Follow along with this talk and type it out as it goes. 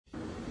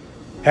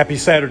Happy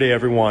Saturday,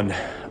 everyone.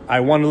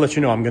 I want to let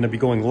you know I'm going to be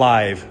going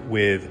live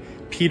with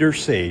Peter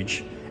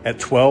Sage at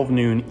 12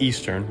 noon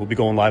Eastern. We'll be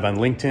going live on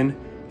LinkedIn,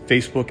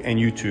 Facebook, and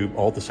YouTube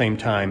all at the same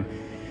time.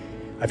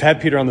 I've had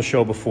Peter on the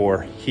show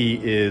before. He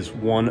is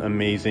one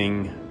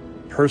amazing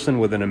person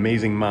with an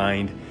amazing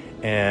mind.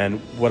 And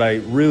what I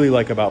really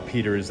like about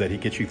Peter is that he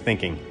gets you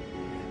thinking,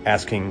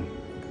 asking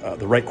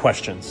the right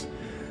questions.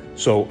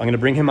 So I'm going to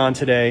bring him on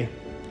today.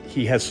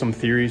 He has some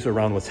theories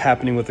around what's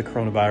happening with the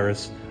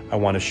coronavirus. I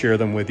want to share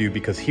them with you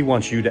because he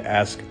wants you to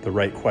ask the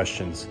right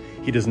questions.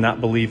 He does not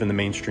believe in the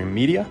mainstream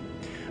media,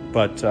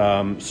 but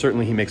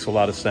certainly he makes a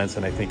lot of sense,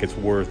 and I think it's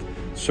worth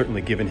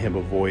certainly giving him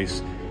a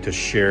voice to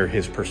share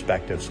his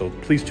perspective. So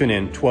please tune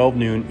in 12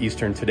 noon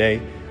Eastern today,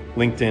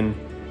 LinkedIn,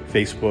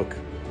 Facebook,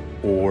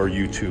 or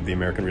YouTube, the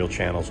American Real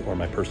channels, or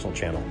my personal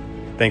channel.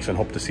 Thanks, and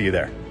hope to see you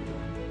there.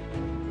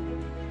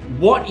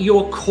 What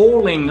you're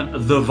calling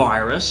the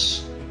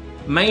virus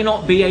may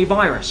not be a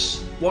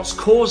virus. What's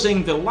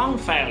causing the lung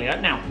failure?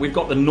 Now, we've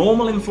got the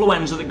normal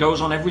influenza that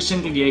goes on every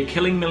single year,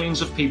 killing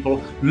millions of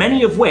people,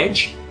 many of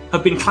which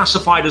have been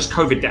classified as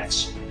COVID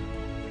deaths.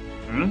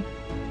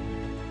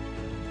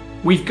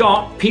 We've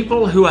got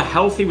people who are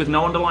healthy with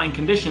no underlying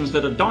conditions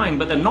that are dying,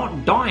 but they're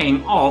not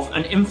dying of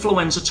an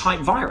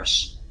influenza-type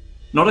virus.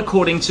 Not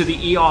according to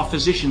the ER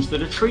physicians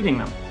that are treating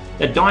them.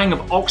 They're dying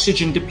of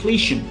oxygen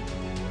depletion,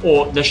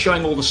 or they're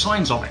showing all the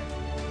signs of it.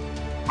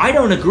 I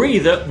don't agree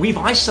that we've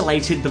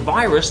isolated the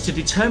virus to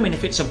determine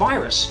if it's a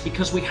virus,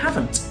 because we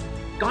haven't.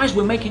 Guys,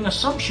 we're making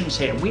assumptions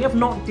here. We have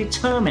not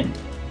determined.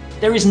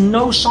 There is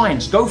no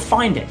science. Go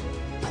find it.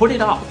 Put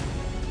it up.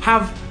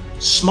 Have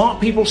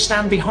smart people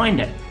stand behind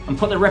it and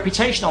put their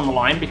reputation on the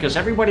line, because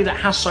everybody that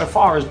has so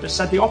far has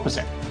said the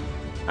opposite.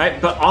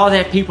 Right? But are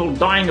there people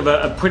dying of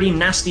a pretty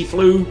nasty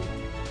flu?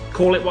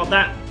 Call it what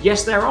that?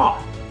 Yes, there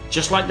are.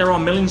 Just like there are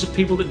millions of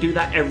people that do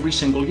that every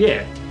single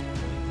year.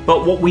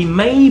 But what we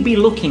may be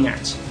looking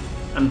at,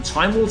 and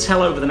time will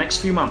tell over the next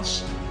few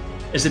months,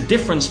 is the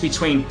difference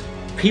between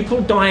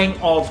people dying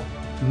of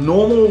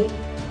normal,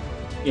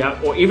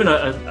 or even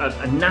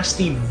a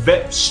nasty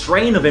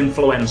strain of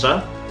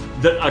influenza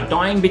that are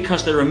dying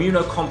because they're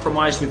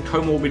immunocompromised with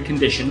comorbid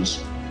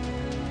conditions.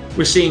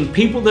 We're seeing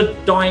people that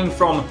are dying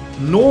from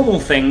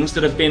normal things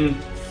that have been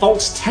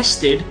false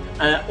tested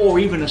or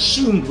even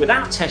assumed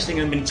without testing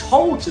and been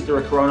told that they're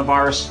a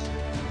coronavirus.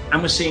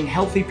 And we're seeing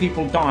healthy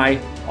people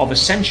die of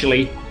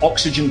essentially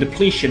oxygen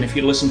depletion if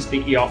you listen to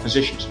the ER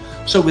physicians.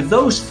 So with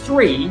those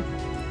three,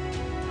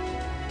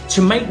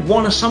 to make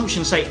one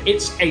assumption, say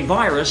it's a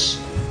virus,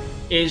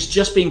 is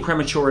just being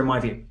premature in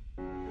my view.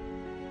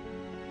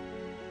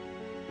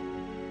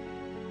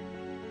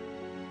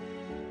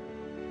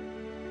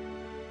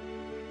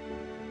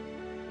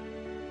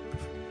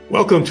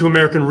 Welcome to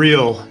American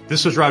Real.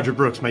 This is Roger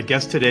Brooks. My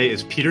guest today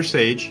is Peter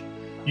Sage.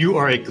 You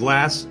are a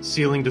glass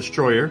ceiling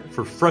destroyer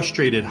for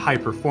frustrated high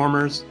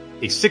performers,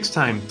 a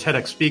 6-time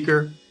TEDx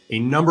speaker, a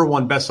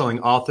 #1 best-selling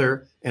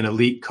author, and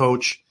elite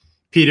coach.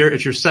 Peter,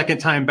 it's your second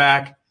time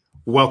back.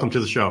 Welcome to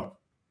the show.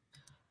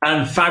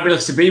 And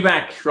fabulous to be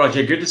back,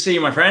 Roger. Good to see you,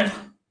 my friend.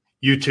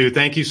 You too.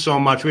 Thank you so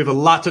much. We have a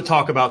lot to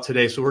talk about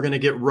today, so we're going to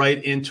get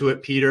right into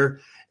it,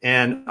 Peter.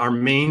 And our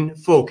main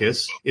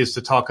focus is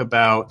to talk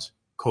about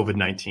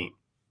COVID-19.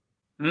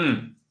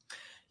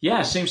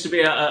 Yeah, seems to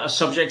be a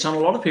subject on a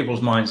lot of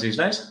people's minds these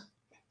days.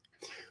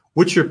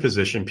 What's your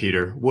position,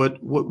 Peter?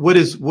 What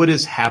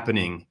is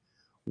happening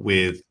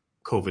with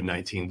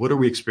COVID-19? What are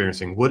we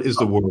experiencing? What is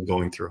the world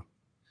going through?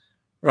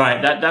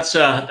 Right, that's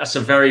a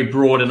very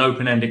broad and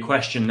open-ended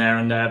question there,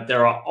 and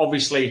there are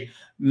obviously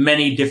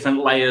many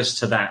different layers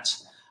to that.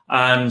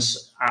 And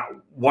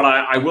what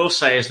I will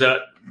say is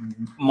that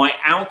my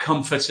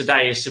outcome for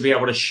today is to be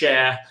able to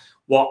share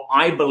what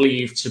I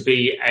believe to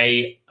be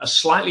a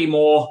slightly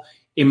more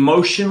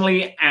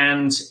emotionally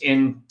and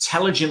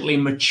intelligently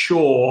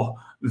mature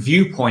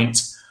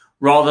viewpoint,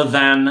 rather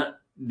than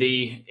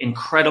the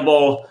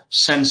incredible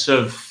sense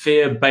of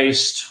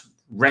fear-based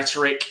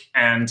rhetoric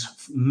and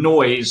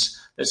noise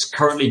that's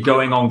currently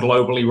going on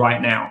globally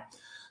right now.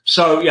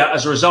 So,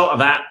 as a result of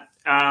that,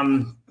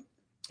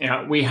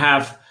 we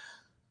have,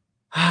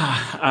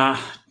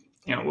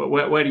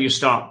 where do you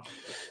start?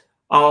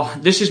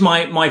 This is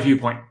my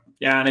viewpoint.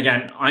 Yeah, and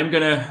again, I'm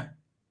going to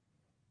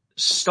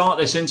start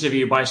this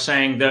interview by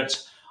saying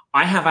that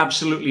I have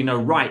absolutely no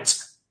right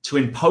to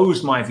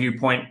impose my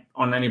viewpoint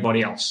on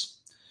anybody else.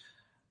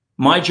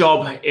 My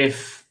job,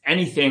 if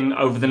anything,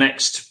 over the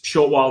next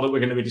short while that we're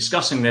going to be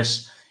discussing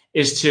this,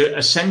 is to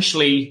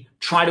essentially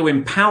try to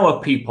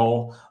empower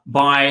people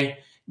by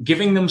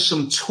giving them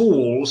some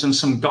tools and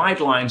some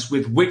guidelines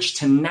with which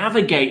to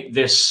navigate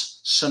this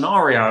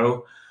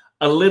scenario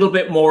a little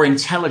bit more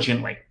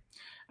intelligently.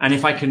 And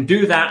if I can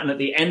do that, and at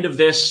the end of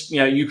this,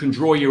 you can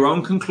draw your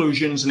own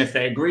conclusions. And if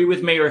they agree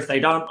with me or if they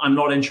don't, I'm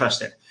not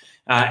interested.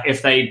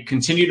 If they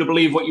continue to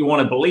believe what you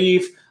want to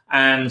believe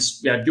and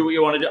do what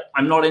you want to do,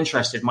 I'm not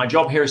interested. My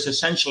job here is to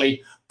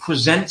essentially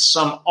present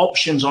some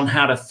options on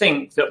how to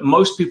think that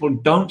most people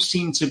don't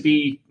seem to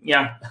be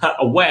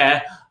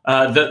aware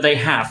that they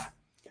have.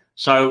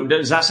 So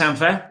does that sound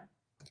fair?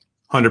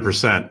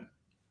 100%.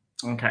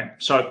 Okay,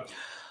 so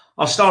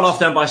I'll start off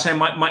then by saying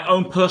my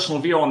own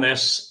personal view on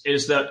this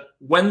is that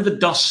when the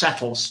dust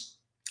settles,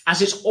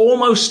 as it's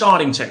almost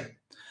starting to,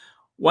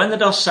 when the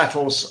dust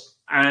settles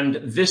and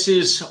this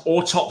is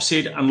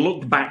autopsied and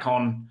looked back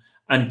on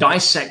and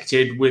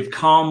dissected with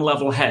calm,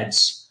 level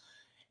heads,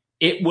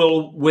 it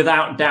will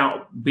without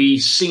doubt be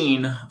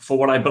seen for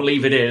what I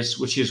believe it is,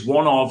 which is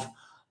one of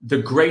the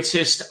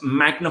greatest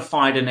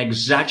magnified and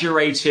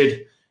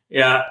exaggerated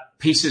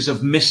pieces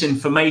of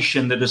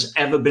misinformation that has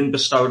ever been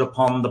bestowed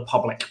upon the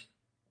public.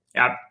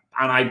 And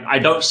I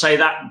don't say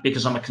that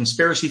because I'm a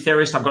conspiracy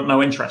theorist. I've got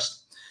no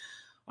interest.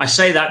 I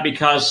say that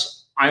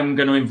because I'm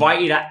going to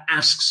invite you to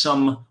ask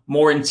some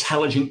more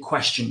intelligent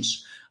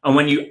questions. And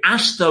when you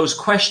ask those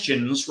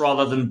questions,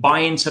 rather than buy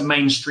into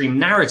mainstream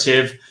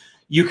narrative,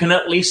 you can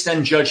at least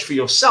then judge for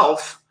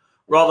yourself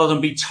rather than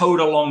be towed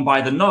along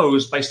by the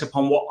nose based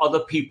upon what other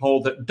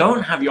people that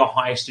don't have your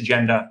highest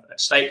agenda at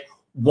stake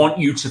want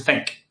you to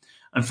think.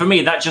 And for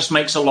me, that just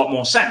makes a lot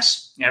more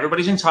sense.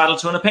 Everybody's entitled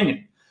to an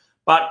opinion.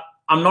 But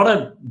I'm not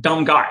a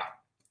dumb guy,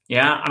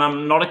 and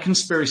I'm not a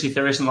conspiracy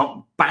theorist. I'm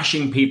not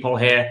bashing people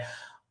here.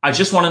 I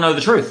just want to know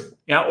the truth,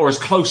 or as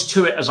close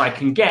to it as I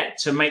can get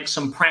to make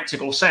some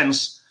practical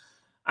sense.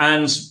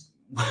 And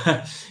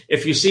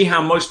if you see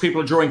how most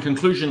people are drawing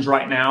conclusions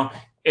right now,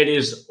 it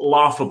is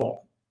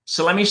laughable.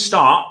 So let me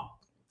start,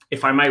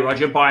 if I may,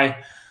 Roger,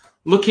 by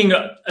looking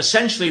at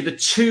essentially the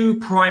two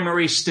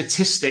primary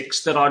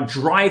statistics that are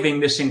driving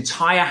this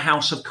entire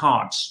house of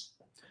cards.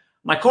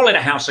 And I call it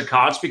a house of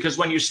cards because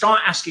when you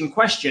start asking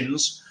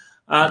questions,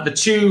 the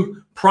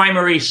two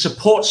primary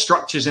support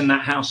structures in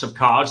that house of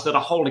cards that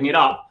are holding it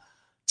up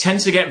tend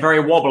to get very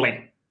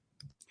wobbly.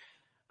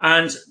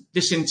 And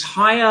this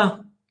entire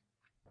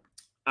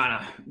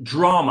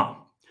drama,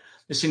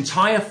 this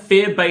entire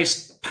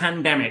fear-based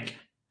pandemic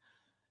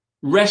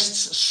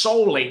rests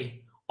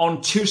solely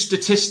on two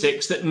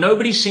statistics that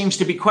nobody seems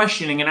to be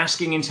questioning and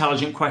asking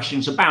intelligent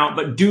questions about,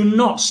 but do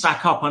not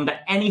stack up under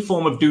any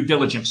form of due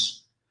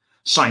diligence,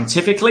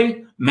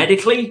 scientifically,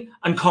 medically,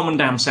 and common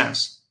damn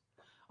sense.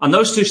 And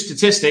those two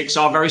statistics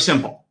are very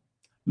simple.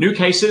 New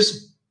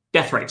cases,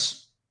 death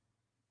rates.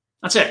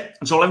 That's it.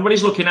 That's all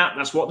everybody's looking at.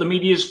 That's what the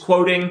media is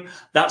quoting.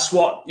 That's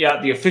what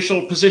the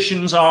official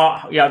positions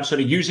are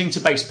sort of using to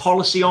base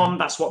policy on.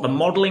 That's what the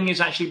modeling is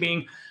actually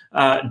being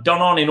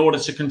done on in order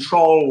to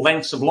control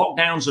lengths of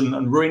lockdowns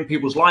and ruin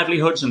people's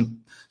livelihoods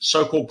and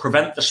so-called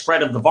prevent the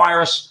spread of the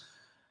virus.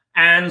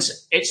 And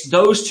it's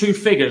those two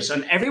figures,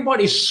 and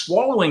everybody's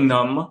swallowing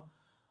them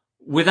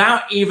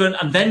without even,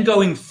 and then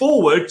going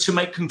forward to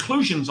make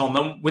conclusions on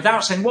them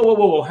without saying,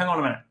 whoa, hang on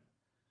a minute.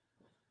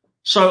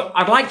 So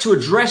I'd like to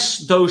address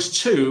those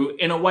two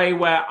in a way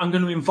where I'm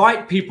going to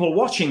invite people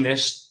watching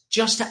this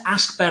just to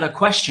ask better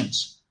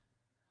questions.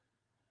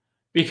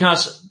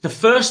 Because the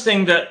first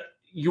thing that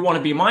you want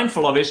to be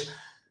mindful of is,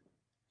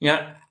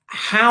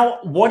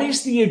 what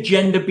is the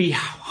agenda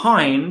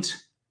behind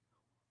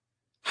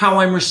how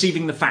I'm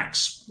receiving the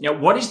facts?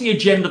 What is the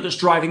agenda that's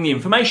driving the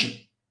information?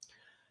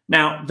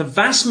 Now, the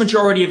vast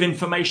majority of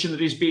information that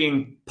is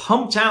being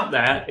pumped out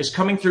there is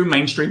coming through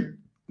mainstream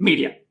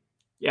media.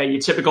 Your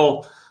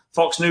typical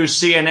Fox News,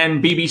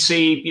 CNN,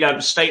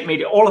 BBC, state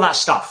media, all of that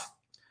stuff.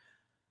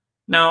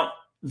 Now,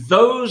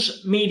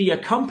 those media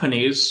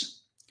companies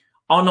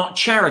are not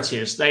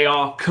charities. They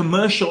are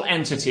commercial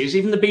entities.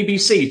 Even the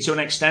BBC, to an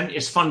extent,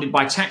 is funded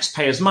by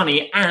taxpayers'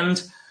 money.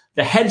 And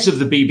the heads of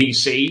the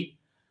BBC,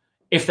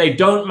 if they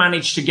don't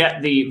manage to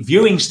get the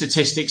viewing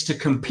statistics to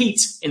compete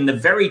in the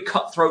very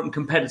cutthroat and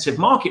competitive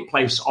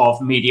marketplace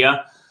of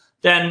media,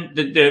 then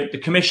the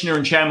commissioner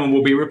and chairman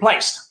will be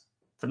replaced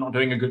for not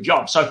doing a good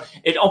job. So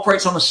it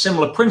operates on a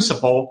similar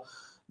principle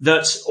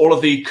that all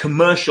of the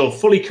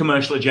fully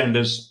commercial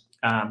agendas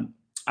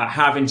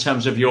have in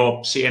terms of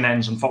your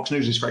CNNs and Fox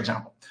Newses, for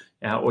example,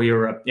 or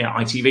your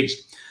ITVs.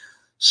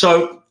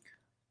 So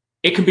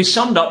it can be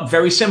summed up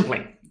very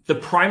simply. The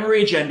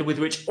primary agenda with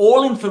which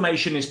all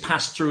information is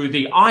passed through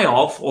the eye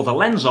of, or the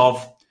lens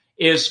of,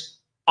 is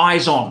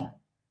eyes on.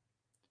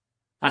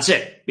 That's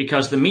it,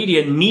 because the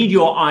media need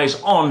your eyes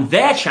on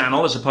their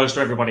channel as opposed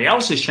to everybody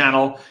else's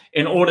channel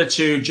in order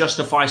to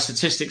justify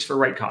statistics for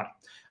rate card.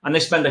 And they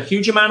spend a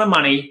huge amount of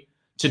money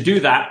to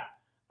do that,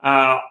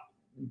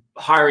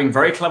 hiring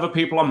very clever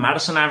people on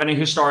Madison Avenue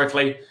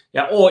historically,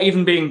 or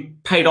even being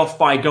paid off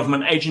by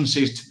government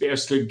agencies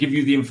to give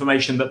you the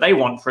information that they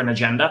want for an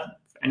agenda.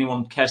 If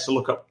anyone cares to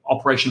look up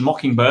Operation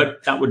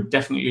Mockingbird, that would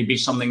definitely be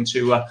something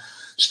to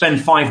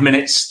spend 5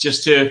 minutes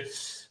just to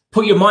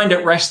put your mind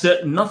at rest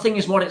that nothing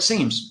is what it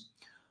seems.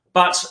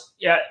 But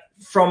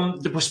from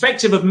the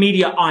perspective of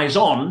media eyes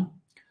on,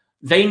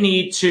 they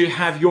need to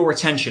have your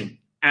attention.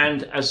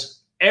 And as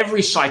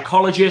every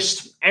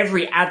psychologist,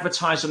 every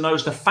advertiser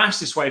knows, the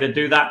fastest way to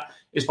do that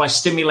is by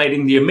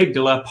stimulating the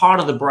amygdala, part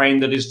of the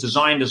brain that is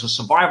designed as a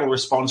survival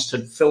response to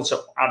filter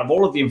out of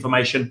all of the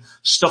information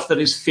stuff that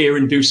is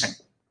fear-inducing.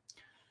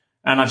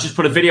 And I've just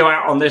put a video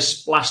out on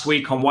this last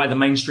week on why the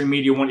mainstream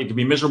media want you to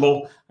be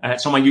miserable.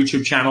 It's on my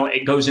YouTube channel.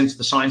 It goes into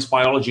the science,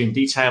 biology, and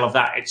detail of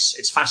that.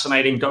 It's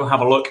fascinating. Go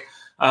have a look.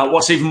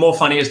 What's even more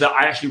funny is that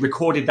I actually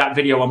recorded that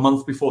video a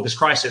month before this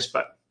crisis,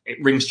 but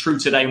it rings true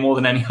today more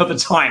than any other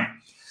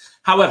time.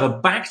 However,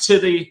 back to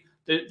the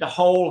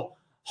whole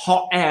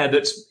hot air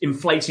that's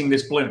inflating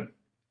this balloon.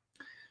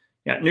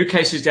 Yeah, new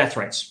cases, death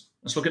rates.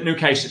 Let's look at new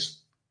cases.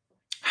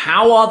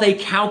 How are they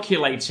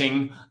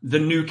calculating the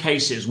new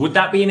cases? Would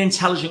that be an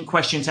intelligent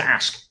question to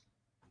ask?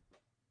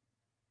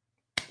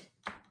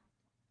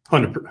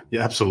 100%.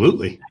 Yeah,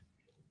 absolutely.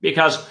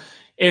 Because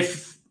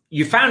if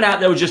you found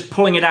out they were just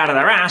pulling it out of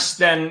their ass,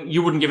 then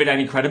you wouldn't give it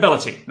any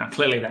credibility. Now,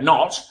 clearly they're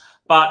not.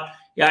 But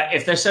yeah,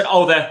 if they said,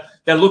 oh,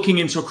 they're looking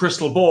into a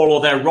crystal ball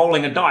or they're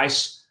rolling a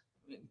dice,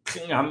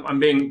 I'm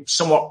being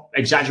somewhat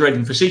exaggerated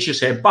and facetious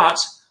here. But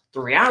the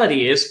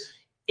reality is,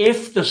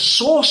 if the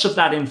source of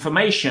that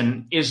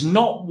information is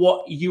not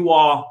what you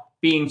are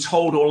being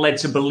told or led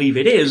to believe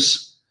it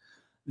is,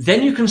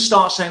 then you can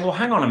start saying, well,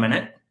 hang on a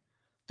minute.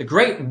 The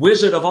great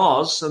Wizard of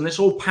Oz and this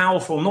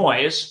all-powerful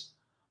noise,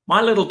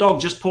 my little dog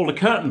just pulled a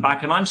curtain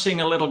back and I'm seeing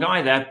a little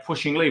guy there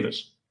pushing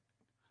levers.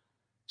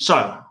 So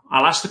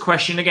I'll ask the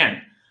question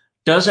again.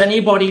 Does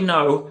anybody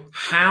know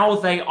how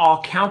they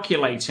are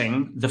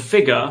calculating the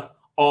figure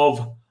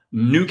of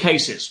new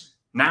cases?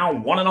 Now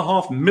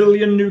 1.5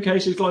 million new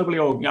cases globally,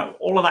 or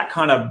all of that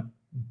kind of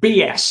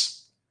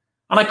BS.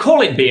 And I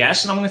call it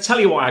BS, and I'm going to tell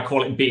you why I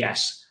call it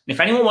BS. And if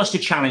anyone wants to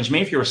challenge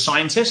me, if you're a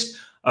scientist,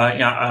 a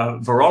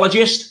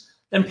virologist,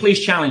 then please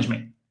challenge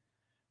me.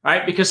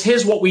 Right? Because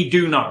here's what we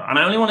do know, and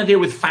I only want to deal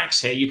with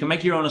facts here. You can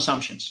make your own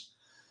assumptions.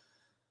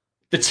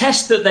 The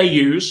test that they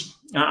use,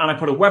 and I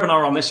put a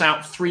webinar on this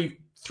out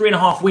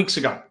 3.5 weeks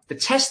ago. The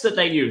test that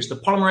they use, the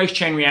polymerase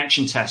chain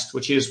reaction test,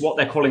 which is what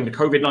they're calling the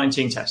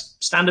COVID-19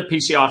 test, standard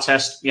PCR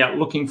test,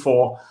 looking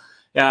for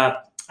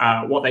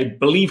what they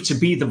believe to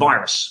be the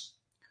virus.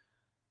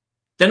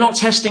 They're not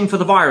testing for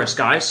the virus,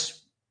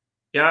 guys.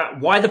 Yeah,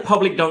 why the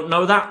public don't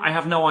know that, I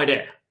have no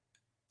idea.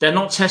 They're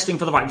not testing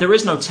for the virus. There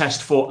is no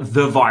test for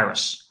the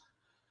virus.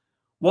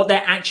 What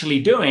they're actually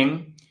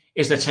doing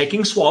is they're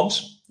taking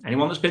swabs.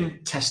 Anyone that's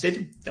been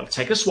tested, they'll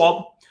take a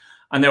swab,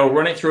 and they'll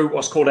run it through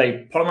what's called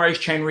a polymerase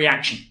chain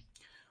reaction,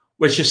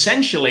 which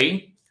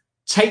essentially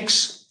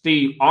takes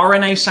the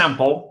RNA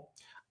sample,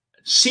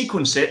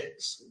 sequences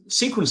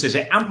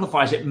it,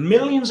 amplifies it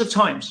millions of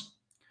times.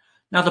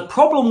 Now, the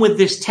problem with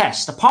this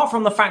test, apart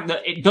from the fact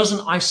that it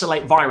doesn't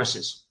isolate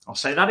viruses, I'll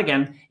say that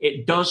again,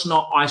 it does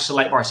not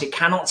isolate virus. It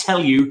cannot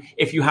tell you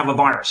if you have a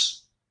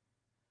virus,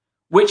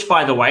 which,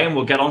 by the way, and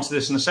we'll get onto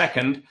this in a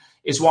second,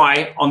 is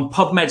why on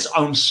PubMed's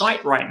own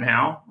site right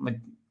now,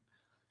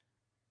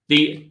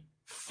 the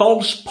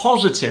false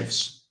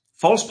positives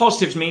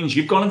means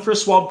you've gone in for a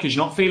swab because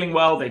you're not feeling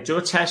well. They do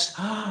a test.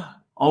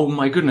 Oh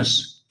my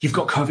goodness, you've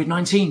got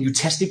COVID-19. You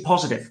tested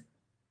positive.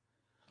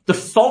 The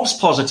false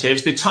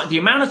positives, the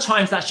amount of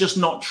times that's just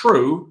not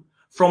true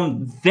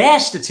from their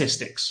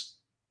statistics,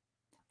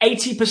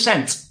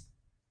 80%,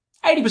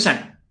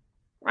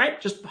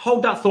 right? Just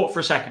hold that thought for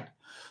a second.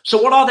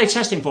 So what are they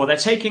testing for? They're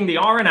taking the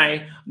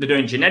RNA, they're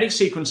doing genetic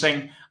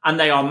sequencing, and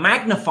they are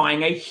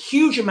magnifying a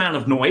huge amount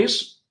of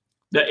noise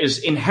that is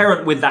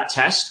inherent with that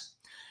test.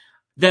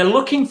 They're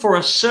looking for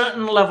a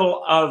certain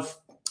level of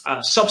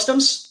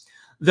substance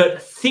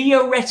that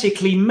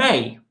theoretically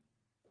may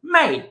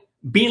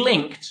be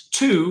linked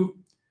to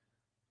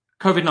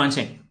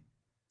COVID-19.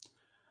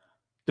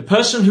 The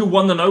person who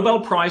won the Nobel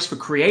Prize for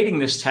creating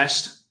this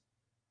test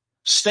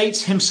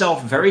states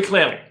himself very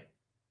clearly.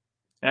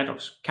 There it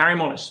goes. Kary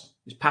Mullis.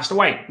 He's passed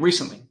away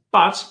recently.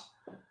 But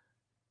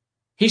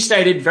he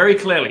stated very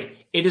clearly,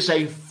 it is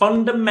a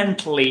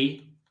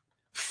fundamentally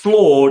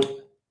flawed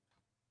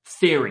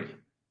theory.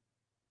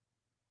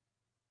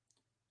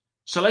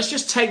 So let's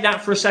just take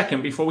that for a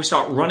second before we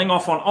start running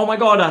off on, oh my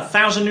God,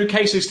 1,000 new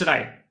cases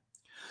today.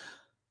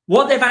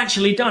 What they've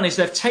actually done is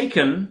they've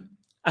taken,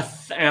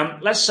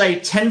 let's say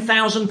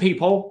 10,000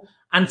 people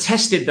and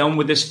tested them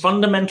with this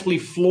fundamentally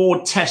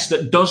flawed test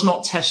that does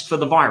not test for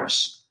the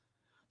virus,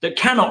 that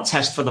cannot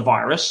test for the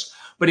virus,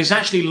 but is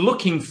actually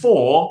looking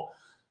for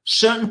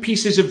certain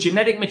pieces of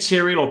genetic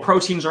material or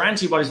proteins or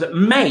antibodies that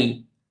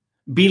may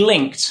be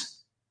linked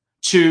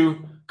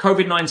to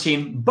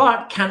COVID-19,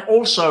 but can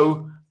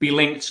also be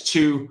linked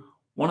to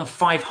one of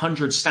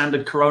 500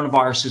 standard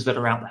coronaviruses that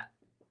are out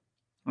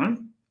there.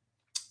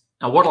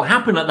 Now, what will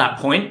happen at that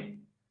point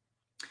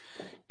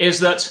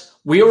is that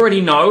we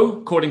already know,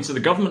 according to the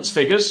government's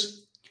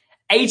figures,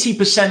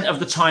 80%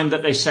 of the time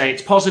that they say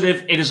it's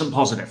positive, it isn't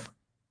positive.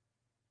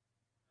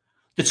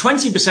 The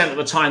 20% of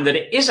the time that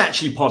it is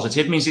actually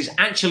positive means it's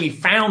actually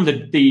found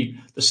the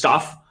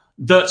stuff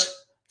that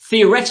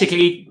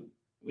theoretically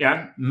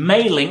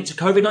may link to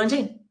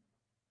COVID-19.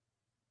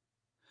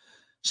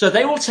 So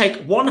they will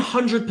take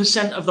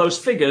 100% of those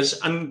figures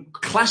and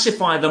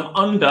classify them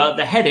under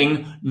the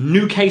heading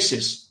new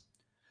cases.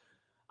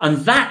 And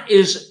that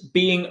is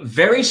being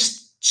very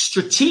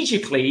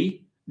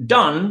strategically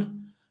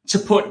done to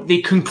put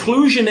the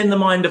conclusion in the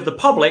mind of the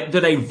public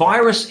that a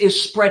virus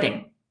is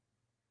spreading.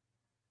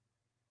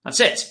 That's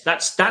it.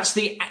 That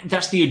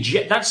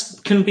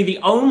can be the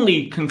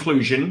only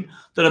conclusion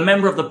that a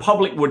member of the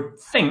public would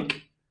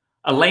think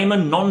A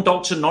layman,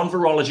 non-doctor,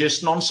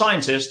 non-virologist,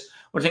 non-scientist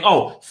would think,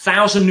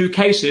 1,000 new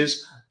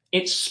cases,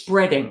 it's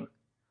spreading.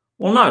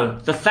 Well, no,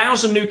 the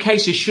 1,000 new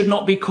cases should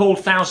not be called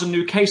 1,000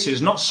 new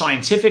cases, not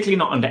scientifically,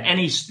 not under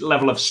any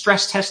level of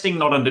stress testing,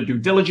 not under due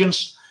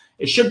diligence.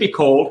 It should be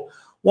called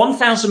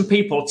 1,000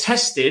 people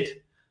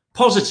tested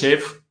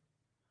positive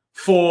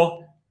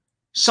for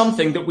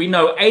something that we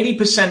know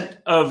 80%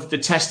 of the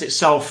test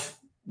itself,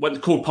 what's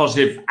called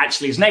positive,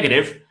 actually is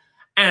negative.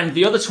 And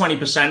the other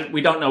 20%,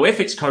 we don't know if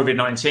it's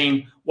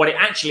COVID-19. What it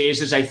actually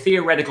is a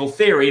theoretical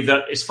theory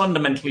that is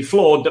fundamentally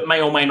flawed that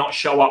may or may not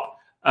show up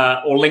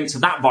or link to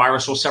that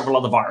virus or several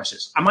other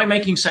viruses. Am I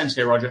making sense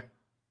here, Roger?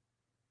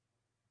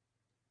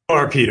 You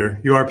are, Peter.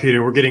 You are,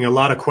 Peter. We're getting a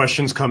lot of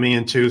questions coming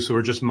in too, so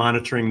we're just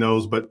monitoring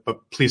those, but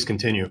please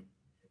continue.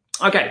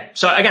 Okay,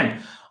 so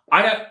again,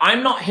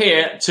 I'm not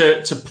here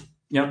to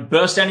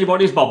burst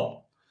anybody's bubble.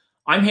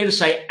 I'm here to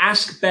say,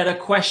 ask better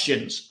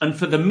questions. And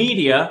for the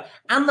media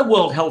and the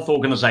World Health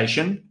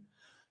Organization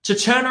to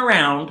turn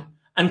around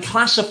and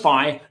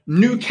classify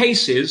new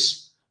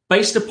cases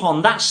based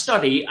upon that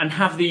study and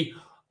have the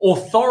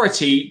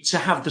authority to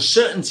have the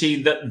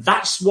certainty that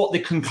that's what the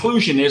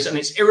conclusion is and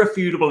it's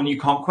irrefutable and you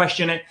can't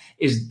question it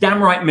is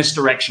damn right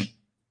misdirection.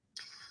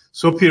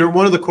 So, Peter,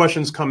 one of the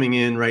questions coming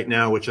in right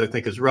now, which I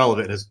think is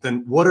relevant, is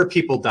then what are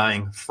people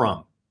dying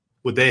from?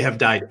 Would they have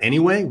died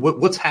anyway?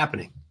 What's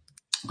happening?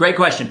 Great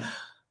question.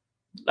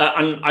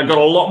 And I've got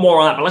a lot more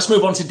on that, but let's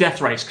move on to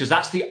death rates because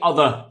that's the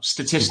other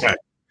statistic. Okay.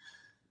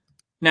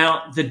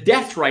 Now, the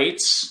death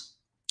rates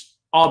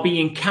are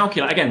being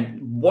calculated. Again,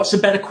 what's a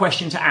better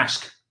question to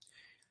ask?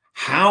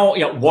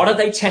 What are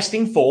they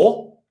testing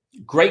for?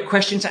 Great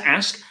question to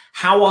ask.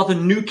 How are the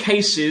new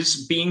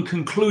cases being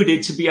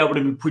concluded to be able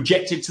to be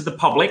projected to the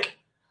public?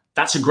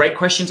 That's a great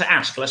question to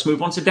ask. Let's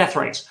move on to death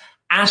rates.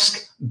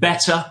 Ask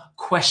better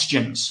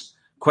questions.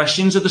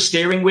 Questions are the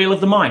steering wheel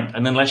of the mind.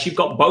 And unless you've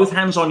got both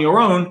hands on your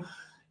own,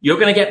 you're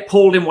going to get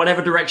pulled in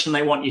whatever direction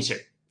they want you to.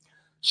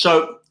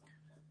 So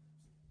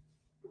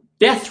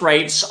death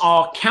rates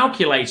are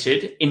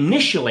calculated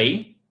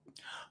initially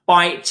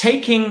by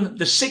taking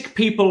the sick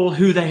people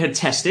who they had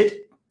tested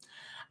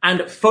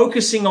and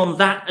focusing on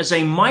that as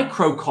a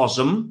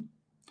microcosm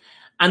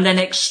and then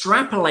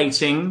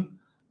extrapolating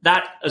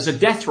that as a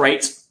death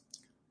rate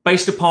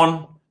based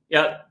upon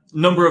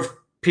number of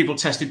people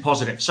tested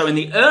positive. So in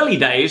the early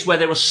days where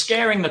they were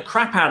scaring the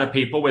crap out of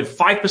people with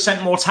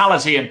 5%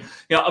 mortality and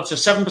up to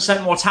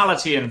 7%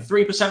 mortality and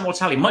 3%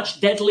 mortality,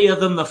 much deadlier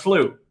than the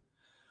flu,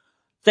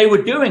 they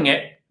were doing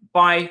it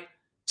by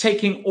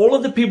taking all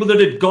of the people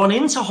that had gone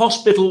into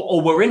hospital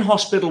or were in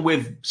hospital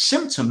with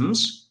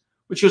symptoms,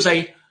 which was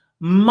a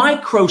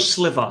micro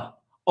sliver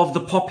of the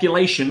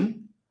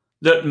population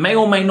that may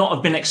or may not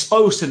have been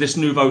exposed to this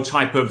nouveau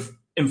type of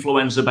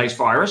influenza-based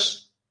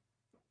virus,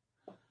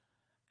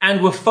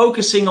 and we're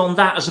focusing on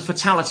that as a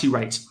fatality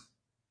rate.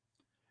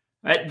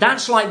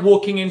 That's like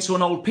walking into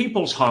an old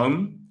people's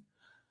home,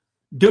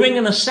 doing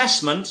an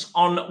assessment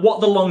on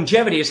what the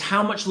longevity is,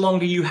 how much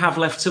longer you have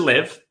left to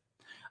live,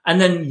 and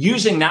then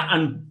using that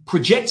and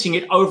projecting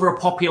it over a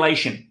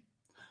population.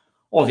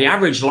 Or the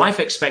average life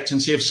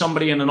expectancy of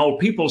somebody in an old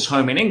people's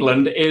home in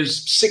England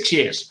is 6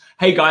 years.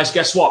 Hey guys,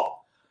 guess what?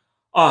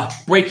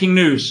 Breaking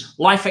news.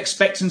 Life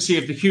expectancy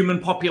of the human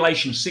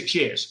population, 6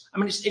 years. I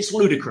mean, it's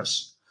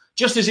ludicrous.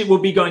 Just as it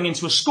would be going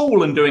into a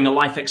school and doing a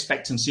life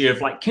expectancy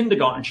of like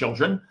kindergarten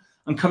children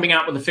and coming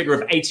out with a figure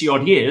of 80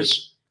 odd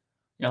years,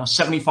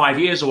 75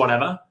 years or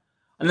whatever,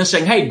 and then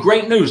saying, hey,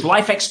 great news,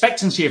 life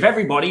expectancy of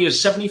everybody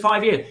is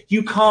 75 years.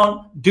 You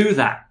can't do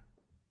that.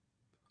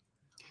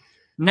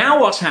 Now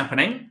what's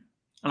happening,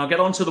 and I'll get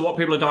on to what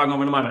people are dying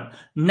of in a moment.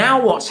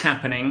 Now what's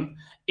happening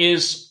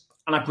is,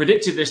 and I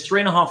predicted this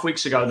 3.5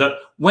 weeks ago, that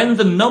when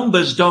the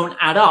numbers don't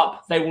add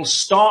up, they will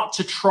start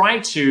to try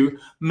to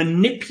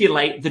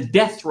manipulate the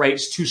death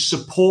rates to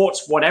support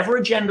whatever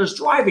agenda is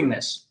driving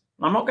this.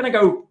 I'm not going to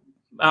go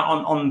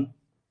on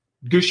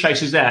goose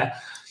chases there,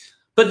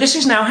 but this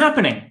is now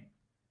happening.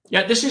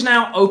 Yeah, this is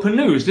now open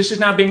news. This is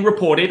now being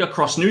reported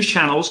across news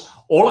channels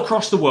all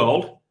across the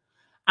world,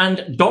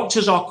 and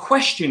doctors are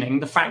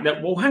questioning the fact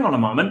that, well, hang on a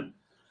moment.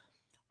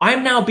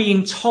 I'm now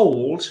being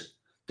told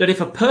that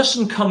if a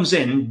person comes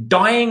in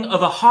dying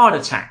of a heart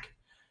attack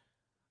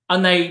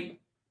and they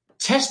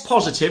test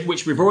positive,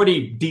 which we've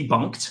already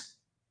debunked,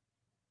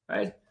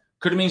 right?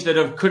 Could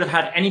have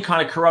had any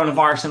kind of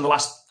coronavirus in the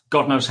last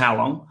God knows how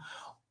long,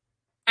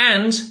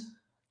 and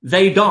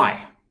they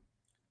die.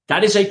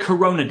 That is a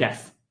corona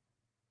death.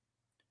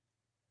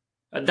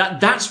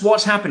 That's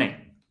what's happening.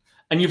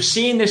 And you've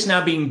seen this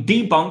now being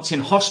debunked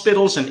in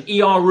hospitals and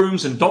ER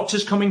rooms and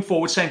doctors coming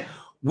forward saying,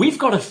 we've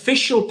got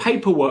official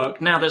paperwork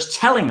now that's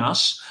telling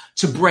us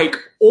to break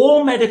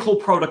all medical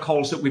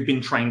protocols that we've been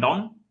trained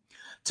on,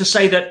 to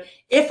say that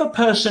if a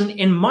person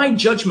in my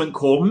judgment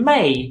call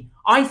may,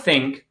 I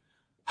think,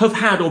 have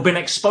had or been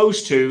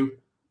exposed to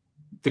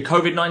the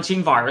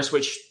COVID-19 virus,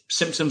 which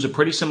symptoms are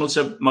pretty similar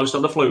to most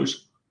other flus,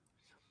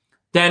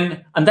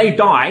 then, and they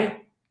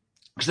die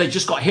because they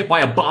just got hit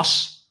by a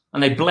bus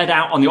and they bled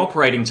out on the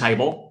operating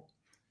table,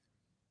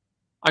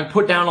 I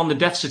put down on the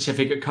death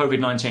certificate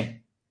COVID-19.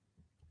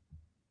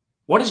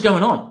 What is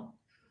going on?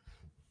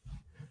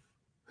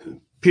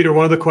 Peter,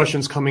 one of the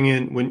questions coming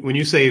in, when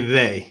you say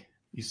they,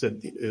 you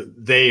said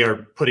they are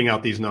putting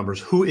out these numbers.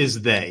 Who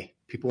is they?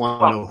 People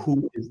want to know,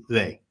 who is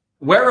they?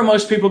 Where are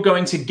most people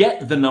going to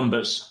get the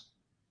numbers?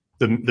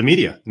 The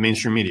media, the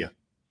mainstream media.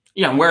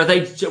 Yeah, and where are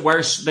they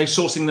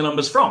sourcing the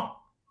numbers from?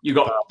 You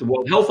got the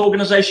World Health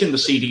Organization, the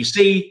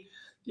CDC.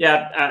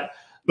 Yeah,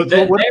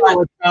 but what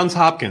about Johns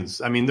Hopkins?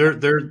 I mean,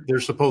 they're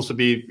supposed to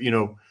be,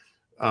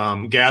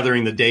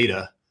 gathering the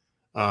data.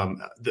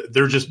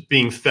 They're just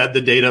being fed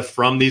the data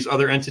from these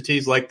other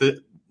entities like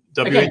the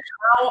WHO. Again,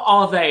 how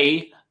are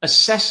they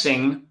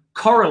assessing,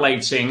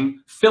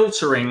 correlating,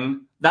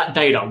 filtering that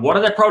data? What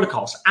are their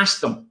protocols? Ask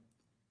them.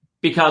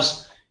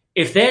 Because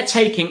if they're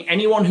taking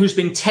anyone who's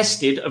been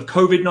tested of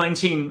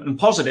COVID-19 and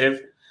positive,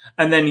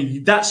 and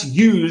then that's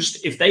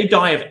used, if they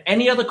die of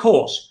any other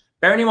cause,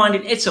 bearing in mind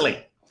in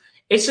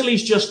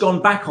Italy's just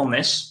gone back on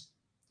this.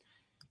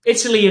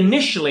 Italy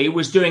initially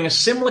was doing a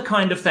similar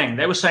kind of thing.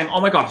 They were saying,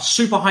 oh my God,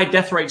 super high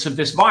death rates of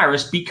this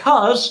virus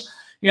because,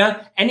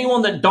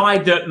 anyone that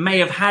died that may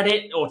have had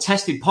it or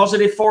tested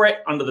positive for it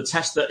under the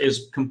test that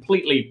is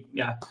completely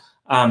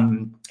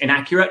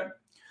inaccurate,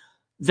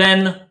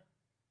 then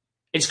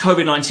it's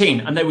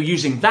COVID-19. And they were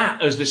using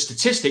that as the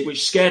statistic,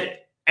 which scared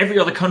every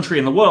other country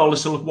in the world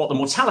as to what the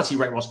mortality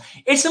rate was.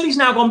 Italy's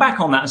now gone back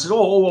on that and said,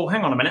 oh,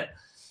 hang on a minute.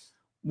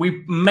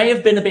 We may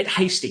have been a bit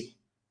hasty.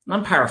 And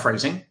I'm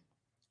paraphrasing.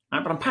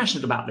 But I'm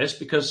passionate about this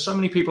because so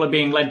many people are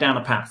being led down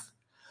a path.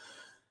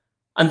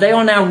 And they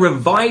are now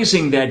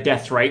revising their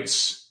death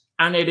rates,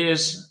 and it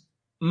is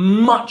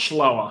much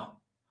lower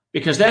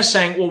because they're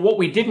saying, well, what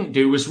we didn't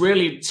do was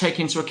really take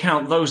into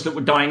account those that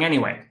were dying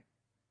anyway.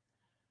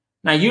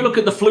 Now, you look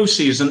at the flu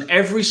season,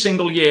 every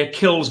single year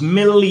kills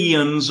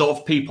millions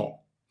of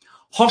people,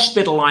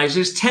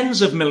 hospitalizes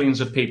tens of millions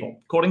of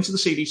people, according to the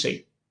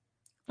CDC.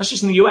 That's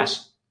just in the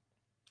US,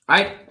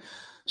 right?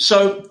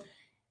 So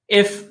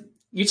if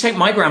you take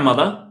my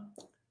grandmother,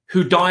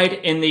 who died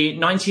in the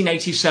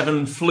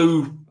 1987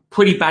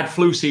 pretty bad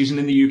flu season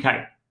in the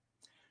UK.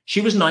 She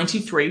was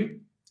 93,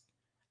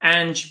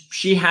 and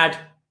she had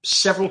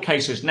several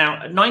cases.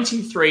 Now, at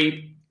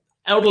 93,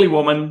 elderly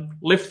woman,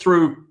 lived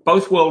through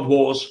both world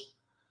wars.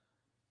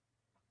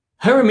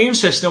 Her immune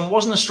system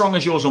wasn't as strong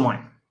as yours or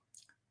mine,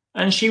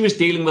 and she was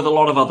dealing with a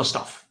lot of other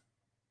stuff.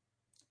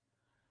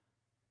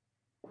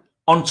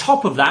 On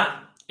top of that,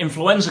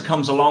 influenza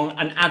comes along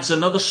and adds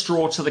another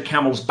straw to the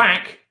camel's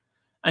back,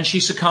 and she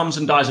succumbs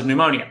and dies of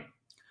pneumonia.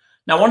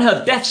 Now, on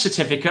her death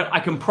certificate, I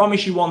can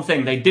promise you one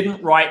thing. They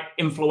didn't write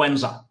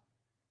influenza.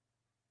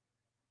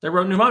 They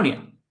wrote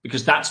pneumonia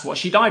because that's what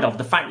she died of.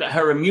 The fact that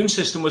her immune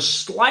system was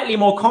slightly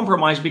more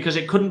compromised because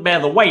it couldn't bear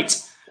the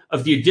weight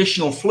of the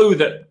additional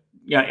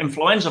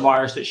influenza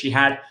virus that she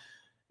had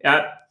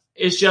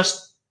is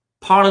just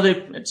part of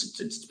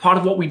it's part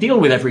of what we deal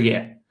with every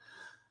year.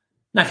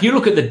 Now, if you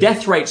look at the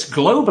death rates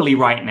globally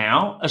right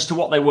now as to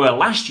what they were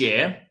last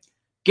year,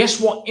 guess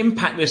what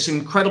impact this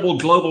incredible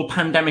global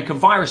pandemic of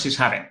virus is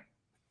having?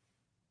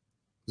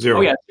 Zero.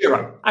 Oh, yeah,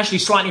 zero. Actually,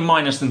 slightly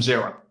minus than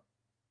zero.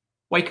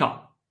 Wake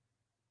up.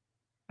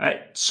 All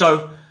right?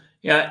 So,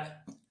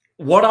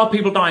 what are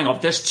people dying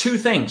of? There's two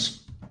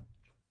things.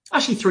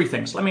 Actually, three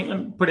things. Let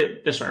me put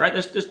it this way, right?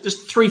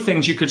 There's three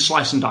things you could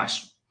slice and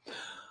dice.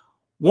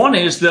 One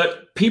is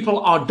that people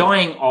are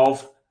dying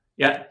of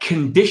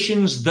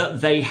conditions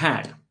that they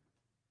had,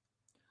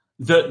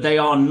 that they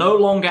are no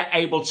longer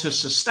able to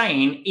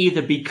sustain,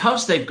 either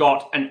because they've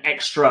got an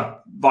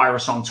extra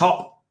virus on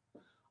top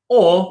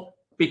or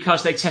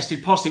because they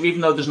tested positive, even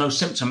though there's no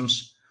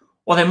symptoms,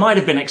 or they might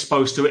have been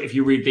exposed to it if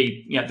you read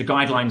the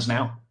guidelines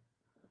now.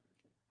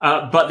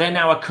 But they're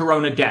now a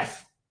corona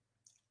death.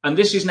 And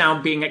this is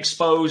now being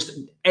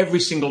exposed every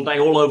single day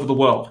all over the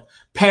world.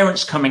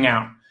 Parents coming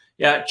out.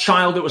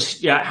 Child that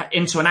was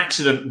into an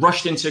accident,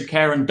 rushed into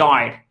care and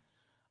died.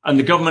 And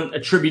the government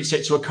attributes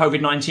it to a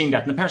COVID-19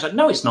 death. And the parents are like,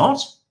 no, it's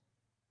not.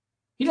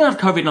 He didn't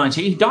have COVID-19.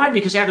 He died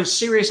because he had a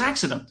serious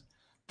accident.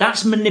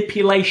 That's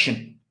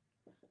manipulation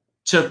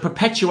to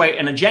perpetuate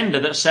an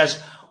agenda that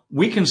says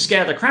we can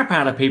scare the crap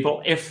out of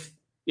people if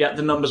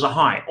the numbers are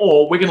high.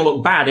 Or we're going to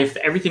look bad if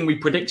everything we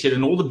predicted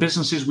and all the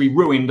businesses we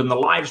ruined and the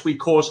lives we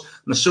caused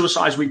and the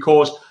suicides we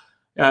caused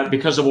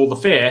because of all the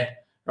fear,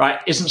 right,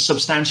 isn't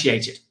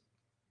substantiated.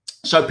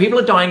 So people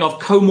are dying of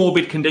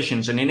comorbid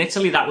conditions. And in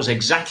Italy, that was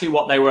exactly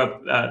what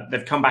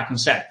they've come back and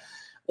said.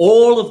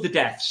 All of the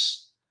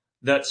deaths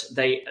that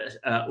they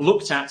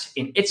looked at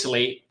in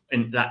Italy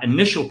in that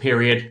initial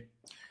period,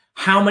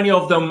 how many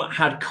of them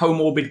had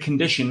comorbid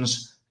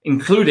conditions,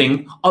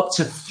 including up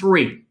to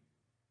 3?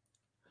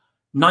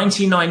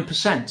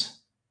 99%.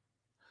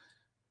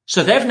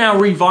 So they've now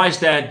revised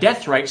their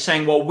death rate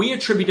saying, well, we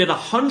attributed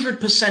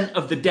 100%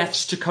 of the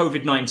deaths to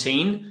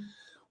COVID-19.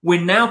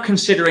 We're now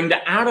considering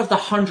that out of the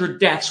 100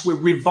 deaths, we're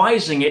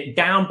revising it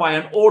down by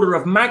an order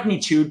of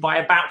magnitude by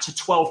about to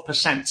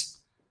 12%.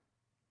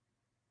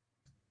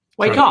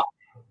 Wake up.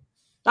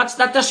 That's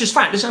just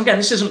fact.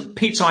 This isn't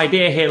Pete's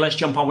idea here. Let's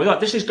jump on with that.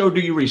 This is go do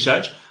your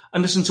research.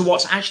 and listen to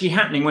what's actually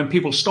happening when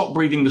people stop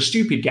breathing the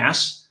stupid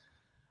gas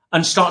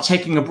and start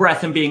taking a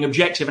breath and being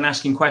objective and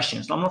asking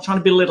questions. Now, I'm not trying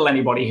to belittle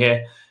anybody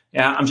here.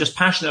 I'm just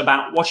passionate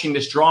about watching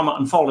this drama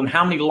unfold and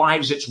how many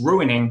lives it's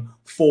ruining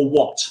for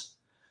what.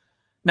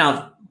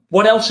 Now,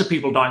 what else are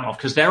people dying of?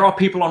 Because there are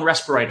people on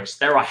respirators.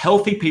 There are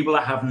healthy people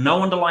that have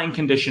no underlying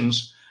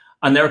conditions,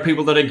 and there are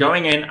people that are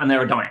going in and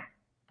they're dying.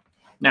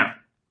 Now,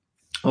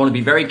 I want to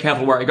be very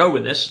careful where I go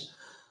with this,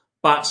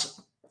 but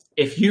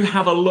if you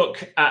have a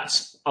look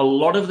at a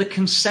lot of the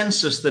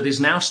consensus that is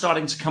now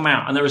starting to come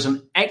out, and there is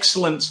an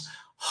excellent,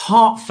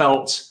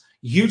 heartfelt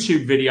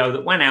YouTube video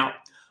that went out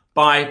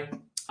by,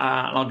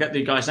 and I'll get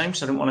the guy's name,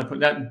 so I don't want to put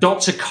that,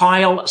 Dr.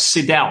 Kyle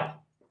Siddell.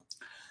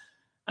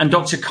 And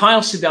Dr.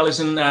 Kyle Siddell is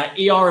an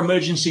ER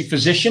emergency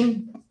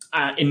physician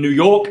in New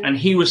York, and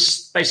he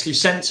was basically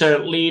sent to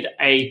lead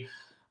a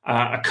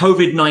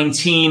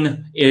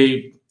COVID-19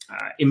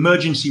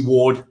 emergency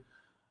ward,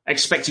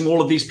 expecting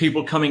all of these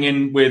people coming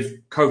in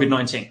with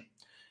COVID-19.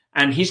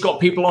 And he's got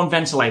people on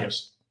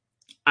ventilators.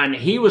 And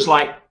he was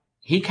like,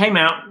 he came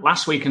out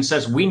last week and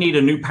says, we need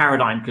a new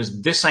paradigm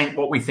because this ain't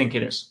what we think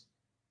it is.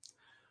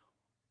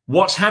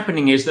 What's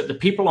happening is that the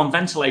people on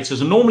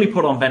ventilators are normally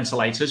put on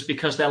ventilators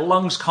because their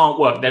lungs can't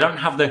work. They don't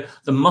have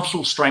the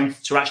muscle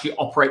strength to actually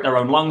operate their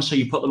own lungs. So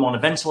you put them on a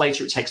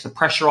ventilator, it takes the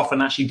pressure off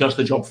and actually does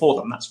the job for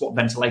them. That's what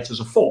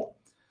ventilators are for.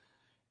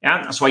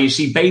 Yeah, that's why you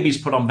see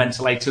babies put on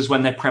ventilators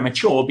when they're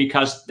premature,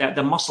 because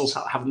their muscles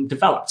haven't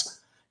developed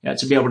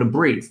to be able to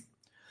breathe.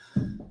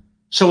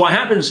 So what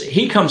happens,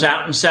 he comes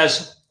out and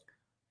says,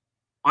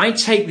 I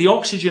take the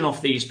oxygen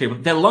off these people.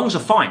 Their lungs are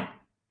fine.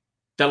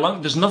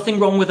 There's nothing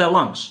wrong with their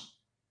lungs.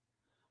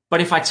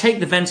 But if I take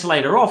the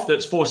ventilator off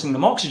that's forcing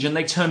them oxygen,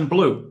 they turn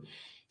blue.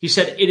 He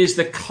said it is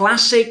the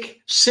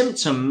classic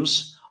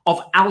symptoms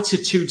of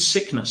altitude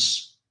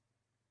sickness.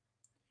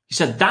 He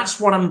said, that's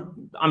what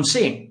I'm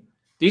seeing.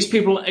 These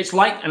people, it's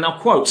like, and I'll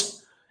quote,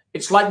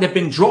 it's like they've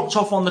been dropped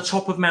off on the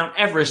top of Mount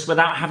Everest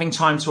without having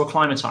time to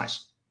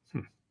acclimatize.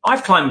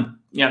 I've climbed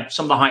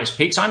some of the highest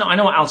peaks. I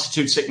know what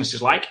altitude sickness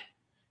is like.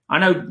 I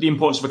know the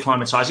importance of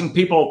acclimatizing.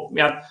 People,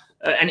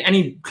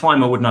 any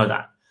climber would know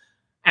that.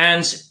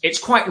 And it's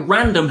quite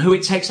random who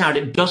it takes out.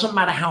 It doesn't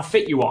matter how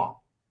fit you are.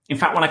 In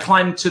fact, when I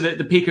climbed to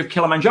the peak of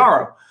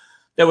Kilimanjaro,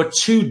 there were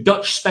 2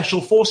 Dutch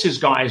Special Forces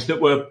guys that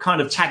were kind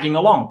of tagging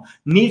along.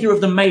 Neither of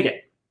them made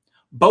it.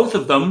 Both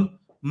of them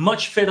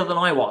much fitter than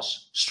I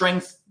was.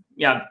 Strength,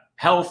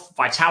 health,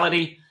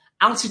 vitality.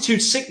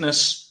 Altitude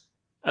sickness,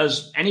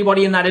 as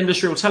anybody in that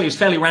industry will tell you, is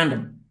fairly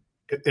random.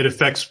 It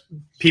affects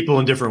people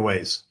in different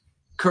ways.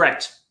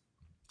 Correct.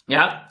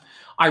 Yeah.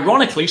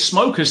 Ironically,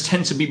 smokers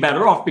tend to be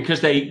better off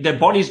because their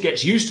bodies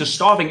gets used to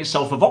starving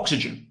itself of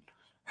oxygen,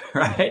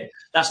 right?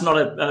 That's not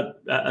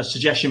a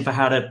suggestion for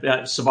how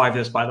to survive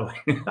this, by the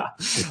way,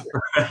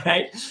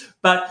 right?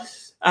 But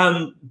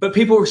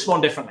people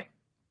respond differently.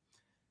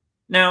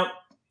 Now,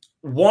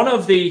 one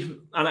of the,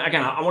 and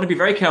again, I want to be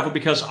very careful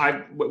because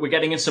we're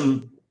getting in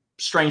some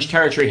strange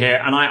territory here,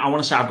 and I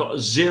want to say I've got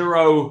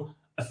zero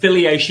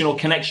affiliation or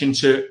connection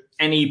to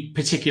any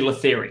particular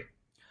theory.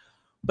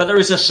 But there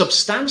is a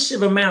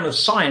substantive amount of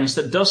science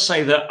that does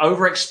say that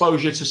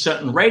overexposure to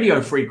certain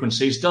radio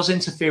frequencies does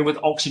interfere with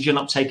oxygen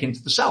uptake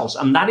into the cells.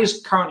 And that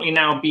is currently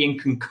now being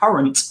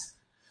concurrent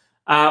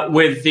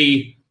with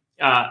the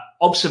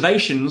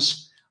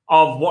observations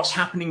of what's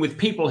happening with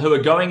people who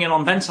are going in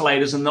on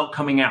ventilators and not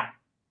coming out.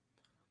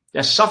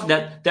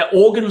 Their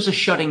organs are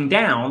shutting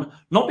down,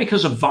 not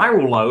because of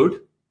viral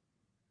load.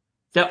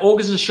 Their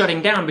organs are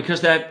shutting down because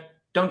they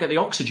don't get the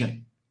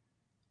oxygen.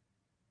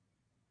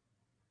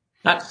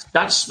 That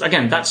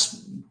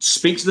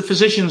speaks to the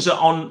physicians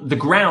on the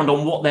ground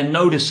on what they're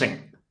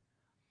noticing.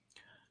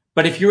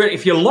 But if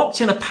you're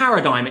locked in a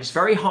paradigm, it's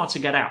very hard to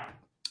get out.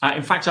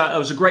 In fact, there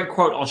was a great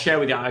quote I'll share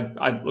with you.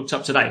 I looked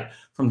up today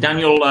from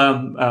Daniel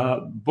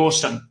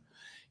Boorstin.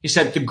 He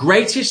said, "The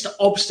greatest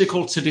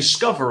obstacle to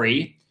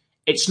discovery,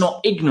 it's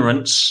not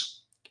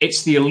ignorance,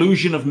 it's the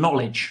illusion of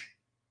knowledge."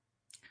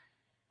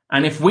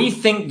 And if we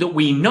think that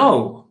we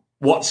know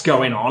what's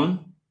going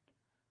on,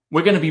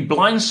 we're going to be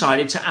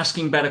blindsided to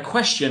asking better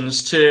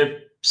questions to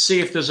see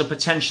if there's a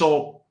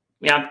potential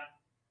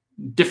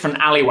different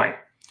alleyway.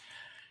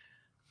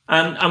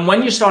 And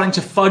when you're starting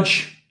to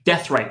fudge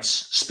death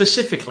rates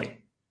specifically,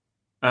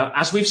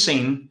 as we've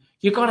seen,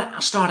 you've got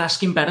to start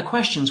asking better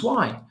questions.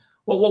 Why?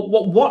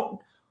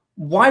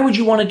 Why would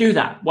you want to do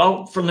that?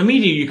 Well, from the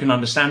media, you can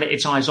understand it.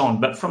 It's eyes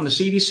on. But from the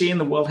CDC and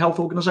the World Health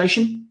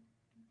Organization,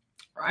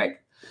 right?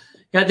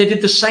 Yeah, they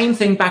did the same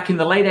thing back in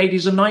the late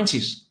 80s and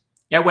 90s.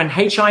 Yeah, when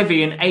HIV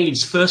and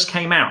AIDS first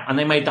came out, and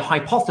they made the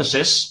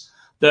hypothesis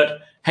that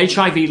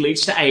HIV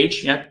leads to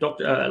AIDS.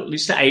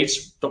 Leads to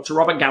AIDS. Dr.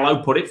 Robert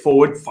Gallo put it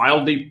forward,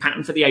 filed the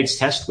patent for the AIDS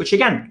test, which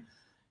again,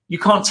 you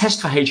can't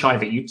test for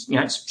HIV.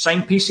 It's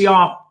same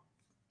PCR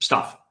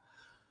stuff.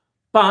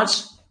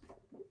 But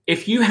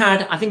if you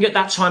had, I think at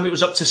that time it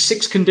was up to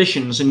 6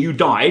 conditions, and you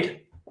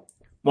died.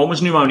 One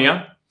was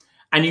pneumonia,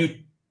 and you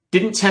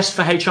didn't test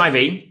for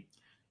HIV.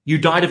 You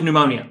died of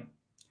pneumonia.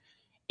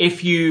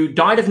 If you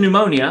died of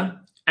pneumonia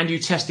and you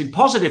tested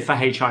positive for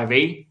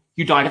HIV,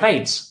 you died of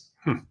AIDS.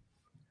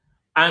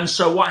 And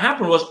so what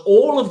happened was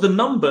all of the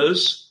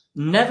numbers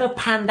never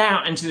panned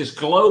out into this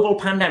global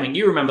pandemic.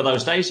 You remember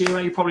those days.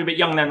 You're probably a bit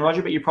young then,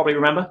 Roger, but you probably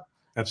remember.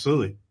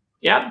 Absolutely.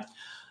 Yeah.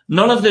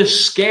 None of the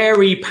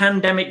scary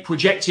pandemic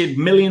projected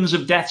millions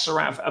of deaths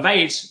of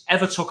AIDS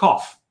ever took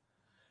off.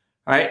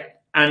 Right.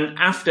 And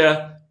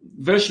after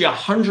virtually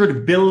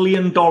 $100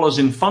 billion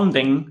in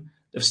funding,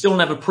 they've still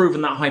never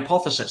proven that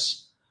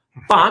hypothesis.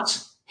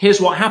 But here's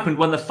what happened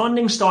when the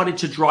funding started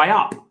to dry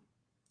up.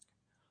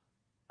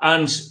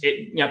 And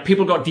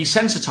people got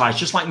desensitized,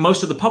 just like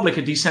most of the public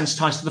are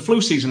desensitized to the flu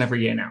season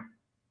every year now.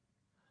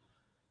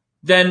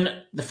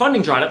 Then the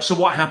funding dried up. So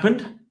what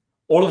happened?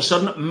 All of a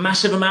sudden, a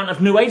massive amount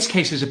of new AIDS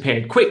cases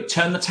appeared. Quick,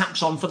 turn the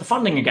taps on for the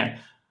funding again.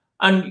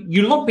 And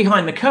you look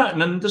behind the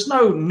curtain and there's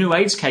no new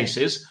AIDS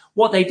cases.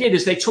 What they did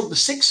is they took the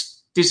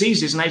 6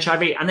 diseases in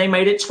HIV and they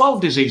made it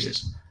 12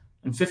 diseases,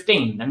 and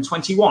 15, then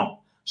 21.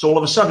 So all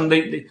of a sudden,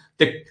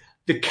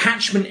 the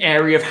catchment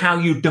area of how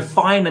you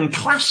define and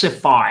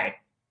classify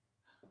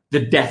the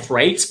death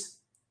rate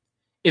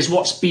is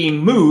what's being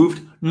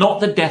moved, not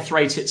the death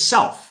rate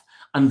itself.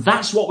 And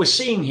that's what we're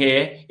seeing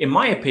here, in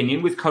my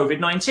opinion, with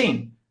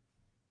COVID-19.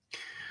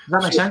 Does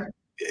that make sense?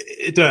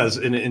 It does.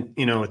 And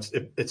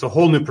it's a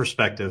whole new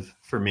perspective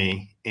for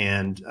me.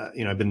 And,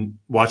 I've been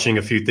watching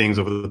a few things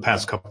over the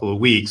past couple of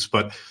weeks,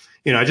 but,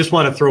 I just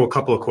want to throw a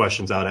couple of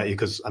questions out at you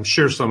because I'm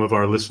sure some of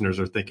our listeners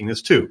are thinking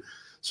this too.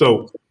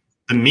 So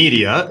the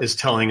media is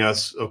telling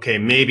us, okay,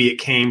 maybe it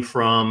came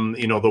from,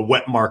 the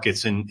wet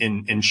markets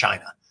in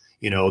China,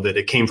 that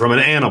it came from an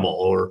animal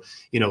or,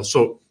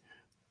 so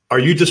are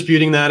you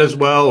disputing that as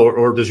well?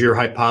 Or does your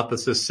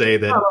hypothesis say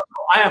that? No,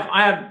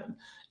 I have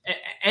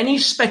any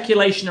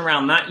speculation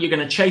around that, you're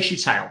going to chase your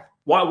tail.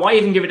 Why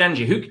even give it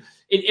energy?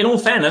 In all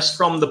fairness,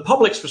 from the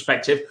public's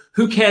perspective,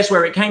 who cares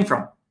where it came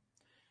from?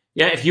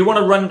 Yeah, if you want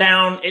to run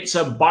down, it's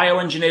a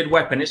bioengineered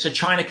weapon. It's a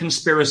China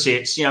conspiracy.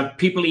 It's,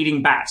 people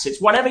eating bats.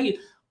 It's whatever.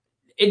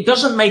 It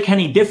doesn't make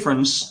any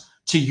difference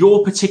to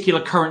your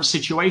particular current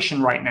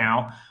situation right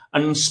now.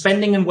 And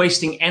spending and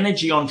wasting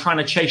energy on trying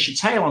to chase your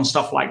tail on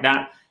stuff like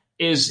that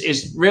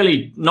is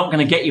really not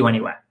going to get you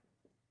anywhere.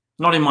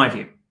 Not in my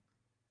view.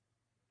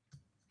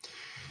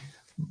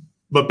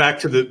 But back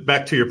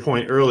to your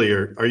point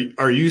earlier,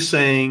 are you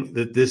saying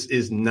that this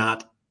is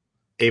not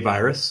a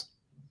virus?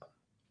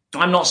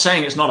 I'm not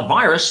saying it's not a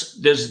virus.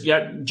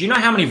 Do you know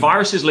how many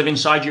viruses live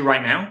inside you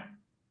right now?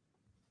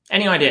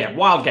 Any idea?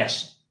 Wild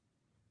guess.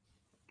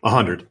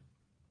 100.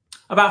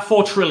 About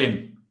 4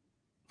 trillion.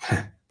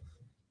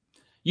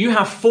 You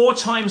have 4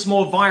 times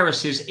more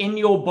viruses in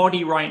your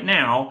body right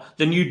now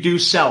than you do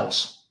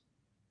cells.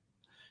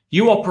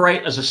 You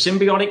operate as a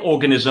symbiotic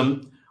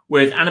organism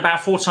and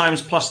about 4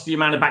 times plus the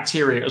amount of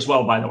bacteria as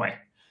well, by the way.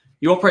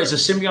 You operate as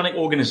a symbiotic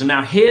organism.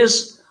 Now,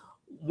 here's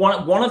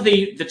one of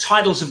the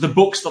titles of the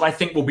books that I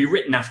think will be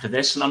written after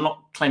this, and I'm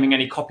not claiming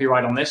any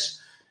copyright on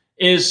this,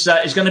 is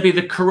going to be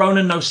the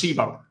Corona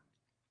Nocebo.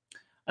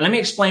 And let me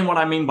explain what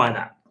I mean by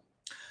that.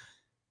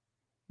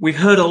 We've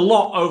heard a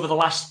lot over the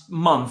last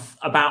month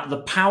about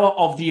the power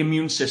of the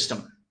immune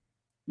system.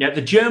 Yeah,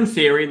 the germ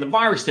theory and the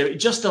virus theory, it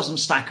just doesn't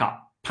stack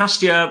up.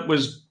 Pasteur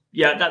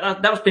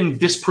that's been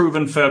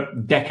disproven for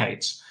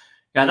decades.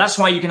 Yeah, that's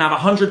why you can have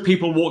 100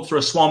 people walk through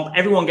a swamp.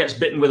 Everyone gets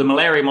bitten with a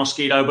malaria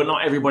mosquito, but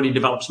not everybody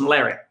develops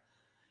malaria.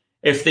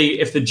 If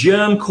the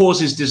germ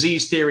causes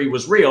disease theory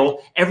was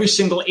real, every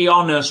single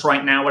ER nurse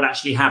right now would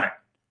actually have it.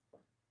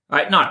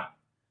 Right? No.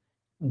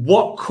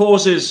 What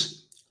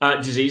causes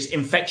disease?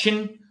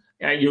 Infection.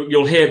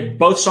 You'll hear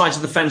both sides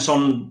of the fence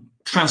on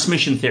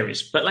transmission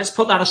theories, but let's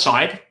put that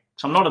aside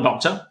because I'm not a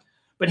doctor.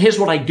 But here's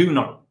what I do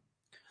know.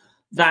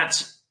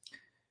 That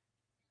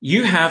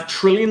you have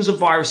trillions of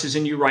viruses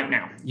in you right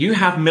now. You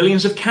have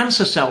millions of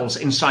cancer cells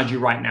inside you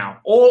right now,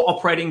 all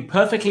operating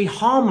perfectly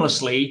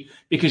harmlessly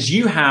because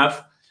you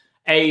have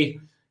a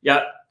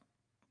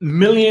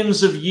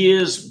millions of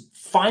years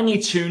finely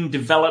tuned,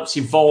 developed,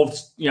 evolved,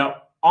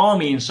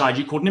 army inside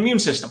you called an immune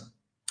system.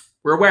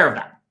 We're aware of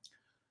that.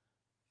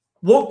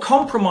 What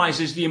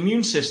compromises the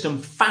immune system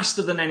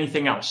faster than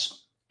anything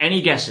else?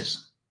 Any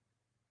guesses?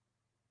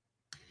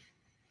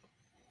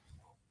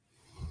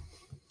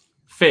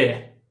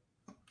 Fear.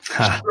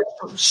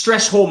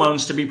 Stress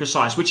hormones, to be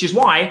precise, which is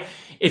why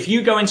if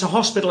you go into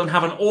hospital and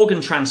have an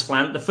organ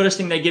transplant, the first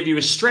thing they give you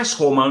is stress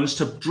hormones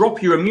to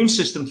drop your immune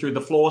system through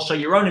the floor so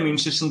your own immune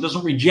system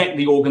doesn't reject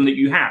the organ that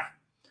you have.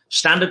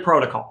 Standard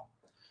protocol.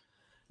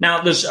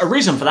 Now, there's a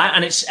reason for that,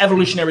 and it's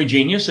evolutionary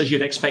genius, as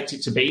you'd expect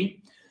it to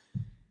be.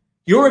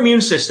 Your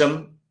immune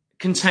system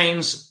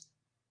contains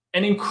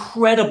an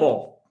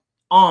incredible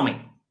army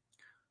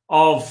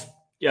of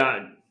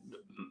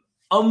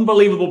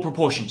unbelievable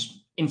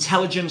proportions.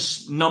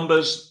 Intelligence,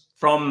 numbers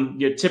from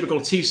your typical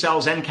T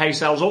cells, NK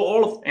cells,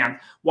 all of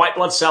white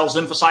blood cells,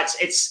 lymphocytes.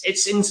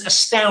 It's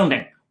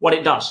astounding what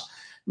it does.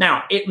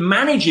 Now, it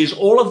manages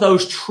all of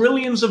those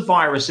trillions of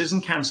viruses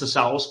and cancer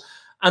cells,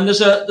 and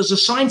there's a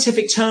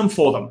scientific term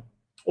for them.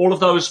 All of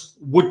those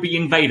would-be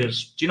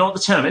invaders. Do you know what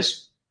the term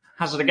is?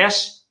 Hazard a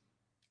guess?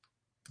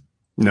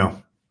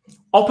 No.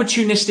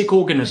 Opportunistic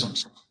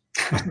organisms.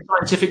 That's a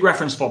scientific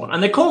reference for them.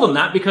 And they call them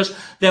that because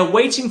they're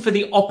waiting for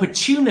the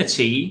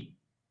opportunity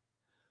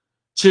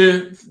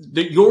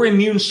your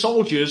immune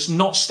soldiers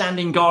not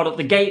standing guard at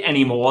the gate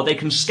anymore. They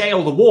can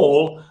scale the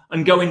wall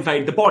and go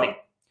invade the body.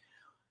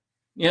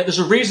 There's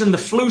a reason the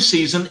flu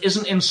season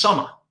isn't in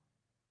summer,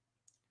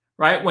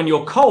 right? When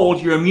you're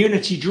cold, your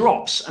immunity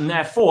drops, and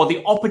therefore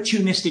the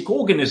opportunistic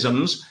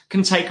organisms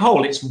can take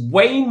hold. It's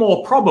way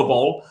more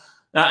probable,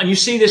 and you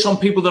see this on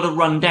people that are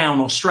run down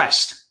or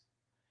stressed.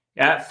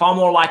 Far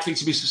more likely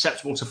to be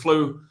susceptible to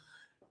flu,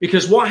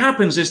 because what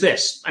happens is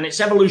this, and it's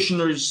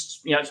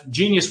evolutionary's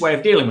genius way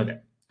of dealing with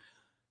it.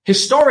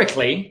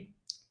 Historically,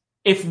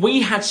 if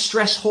we had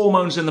stress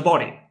hormones in the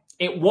body,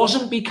 it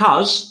wasn't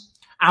because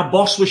our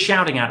boss was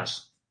shouting at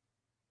us.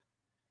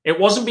 It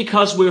wasn't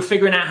because we were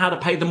figuring out how to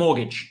pay the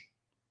mortgage.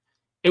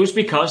 It was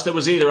because there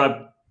was either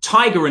a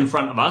tiger in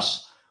front of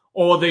us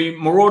or the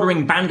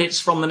marauding bandits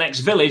from the next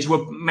village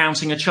were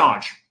mounting a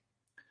charge.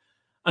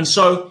 And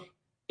so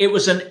it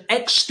was an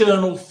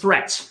external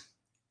threat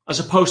as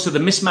opposed to the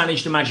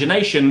mismanaged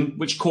imagination,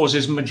 which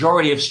causes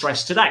majority of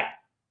stress today.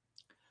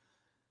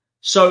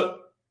 So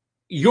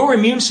your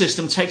immune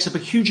system takes up a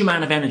huge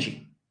amount of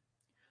energy.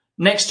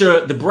 Next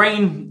to the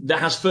brain that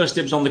has first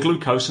dibs on the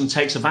glucose and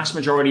takes a vast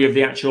majority of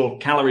the actual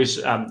calories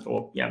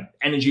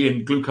energy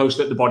and glucose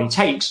that the body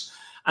takes,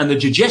 and the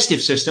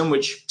digestive system,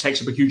 which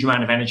takes up a huge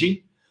amount of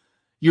energy,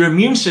 your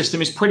immune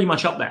system is pretty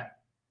much up there.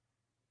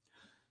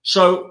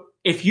 So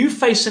if you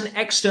face an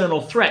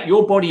external threat,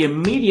 your body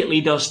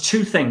immediately does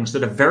two things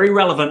that are very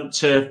relevant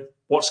to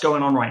what's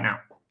going on right now.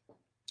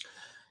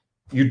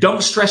 You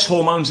dump stress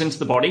hormones into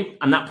the body,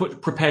 and that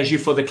prepares you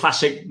for the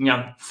classic,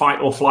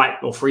 fight or flight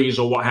or freeze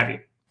or what have you,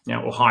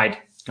 or hide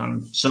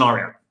kind of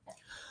scenario.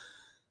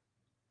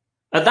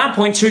 At that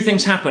point, two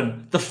things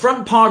happen. The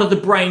front part of the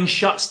brain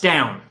shuts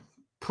down,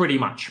 pretty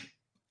much.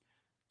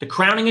 The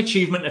crowning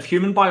achievement of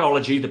human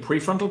biology, the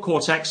prefrontal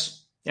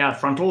cortex,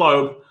 frontal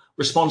lobe,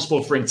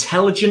 responsible for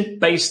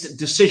intelligent-based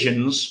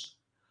decisions,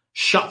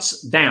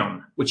 shuts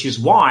down, which is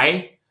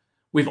why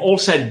we've all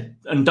said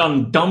and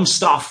done dumb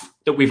stuff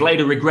that we've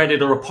later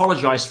regretted or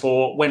apologized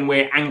for when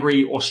we're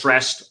angry or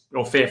stressed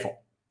or fearful.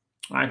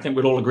 I think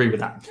we'd all agree with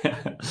that.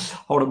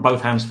 Hold up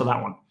both hands for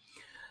that one.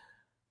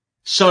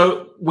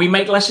 So we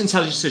make less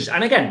intelligent decisions.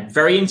 And again,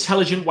 very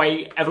intelligent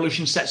way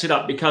evolution sets it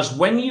up, because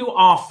when you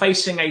are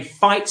facing a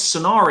fight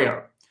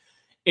scenario,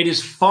 it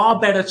is far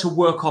better to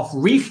work off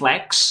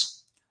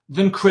reflex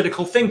than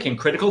critical thinking.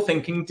 Critical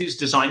thinking is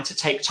designed to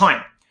take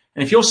time.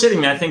 And if you're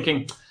sitting there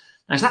thinking,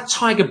 is that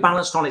tiger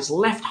balanced on its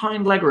left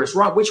hind leg or its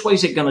right? Which way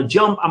is it going to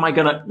jump? Am I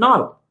going to?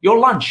 No, your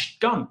lunch,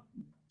 gone.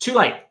 Too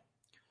late.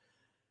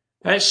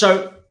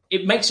 So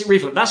it makes it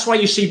reflex. That's why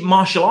you see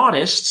martial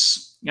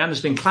artists,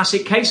 there's been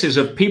classic cases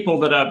of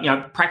people that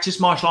are, practice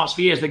martial arts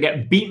for years that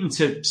get beaten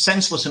to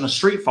senseless in a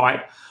street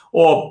fight,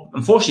 or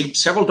unfortunately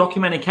several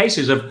documented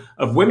cases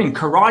of women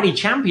karate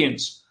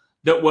champions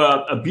that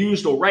were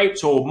abused or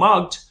raped or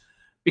mugged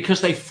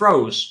because they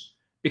froze,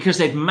 because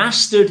they'd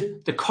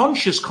mastered the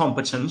conscious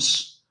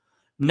competence,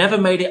 never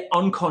made it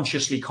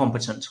unconsciously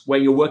competent, where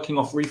you're working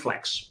off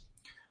reflex.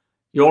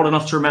 You're old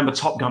enough to remember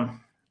Top Gun,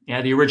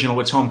 the original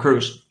with Tom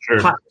Cruise. Sure.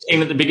 Classic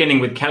scene at the beginning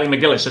with Kelly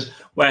McGillis,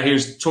 where he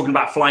was talking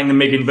about flying the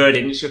MiG inverted.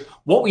 And he said,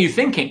 "What were you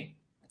thinking?" And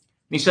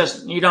he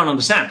says, "You don't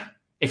understand.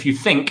 If you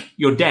think,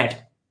 you're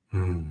dead."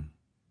 And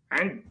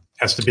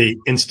has to be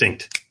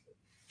instinct.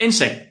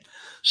 Instinct.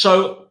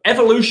 So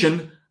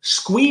evolution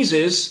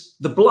squeezes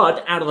the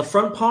blood out of the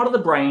front part of the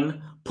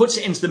brain, puts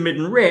it into the mid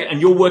and rear,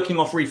 and you're working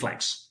off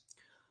reflex.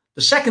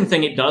 The second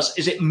thing it does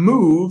is it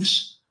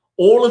moves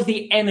all of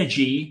the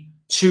energy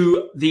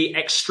to the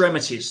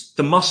extremities,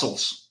 the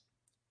muscles.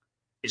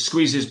 It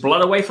squeezes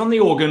blood away from the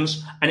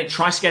organs, and it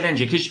tries to get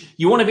energy, because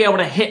you want to be able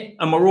to hit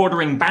a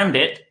marauding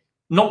bandit,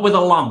 not with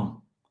a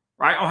lung,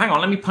 right? Oh, hang on,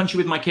 let me punch you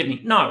with my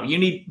kidney. No, you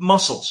need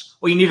muscles,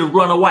 or you need to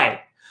run away.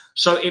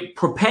 So it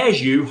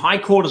prepares you, high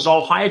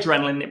cortisol, high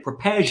adrenaline, it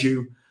prepares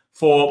you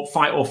for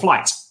fight or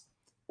flight.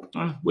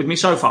 With me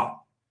so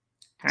far?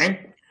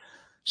 Okay.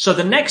 So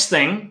the next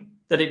thing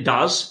that it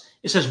does,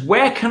 it says,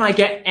 where can I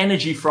get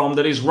energy from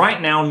that is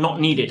right now not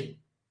needed?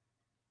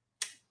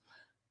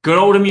 Good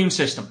old immune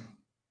system,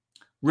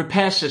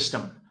 repair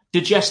system,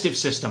 digestive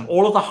system,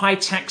 all of the high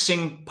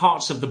taxing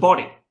parts of the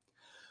body.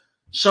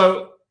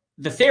 So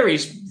the theory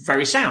is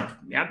very sound.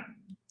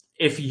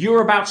 If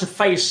you're about to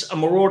face a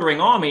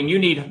marauding army and you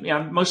need,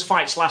 most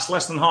fights last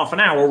less than half an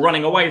hour, or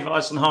running away for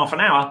less than half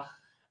an hour,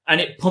 and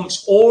it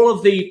pumps all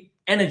of the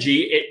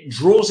energy, it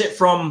draws it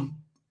from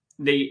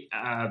the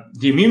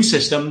immune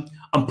system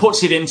and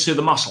puts it into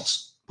the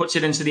muscles, puts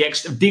it into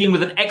dealing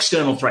with an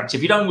external threat.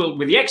 If you don't deal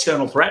with the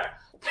external threat,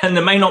 then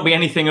there may not be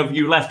anything of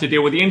you left to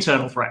deal with the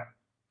internal threat.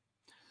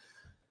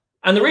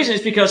 And the reason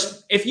is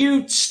because if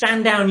you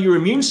stand down your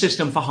immune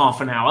system for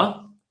half an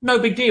hour, no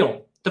big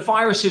deal. The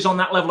viruses on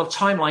that level of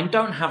timeline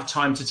don't have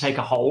time to take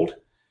a hold.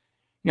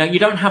 You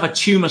don't have a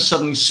tumor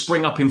suddenly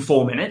spring up in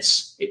 4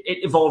 minutes.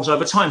 It evolves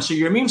over time. So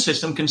your immune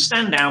system can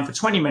stand down for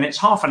 20 minutes,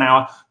 half an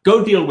hour,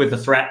 go deal with the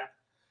threat,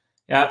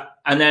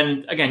 And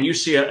then again, you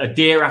see a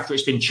deer after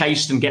it's been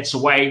chased and gets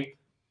away.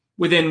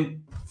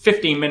 Within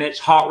 15 minutes,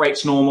 heart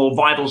rate's normal,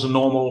 vitals are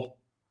normal.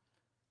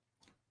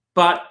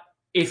 But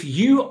if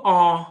you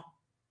are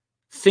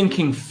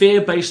thinking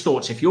fear-based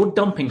thoughts, if you're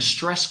dumping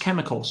stress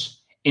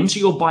chemicals into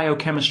your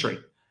biochemistry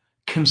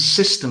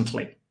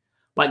consistently,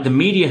 like the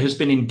media has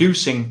been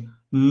inducing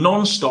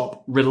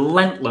non-stop,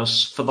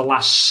 relentless for the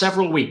last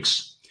several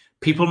weeks,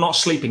 people not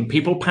sleeping,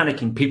 people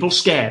panicking, people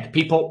scared,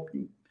 people,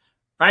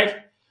 right?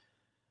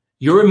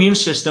 Your immune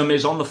system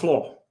is on the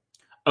floor.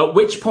 At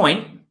which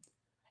point,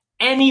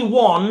 any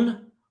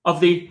one of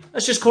the,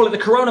 let's just call it the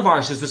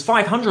coronaviruses, there's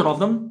 500 of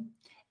them,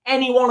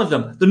 any one of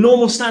them, the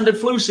normal standard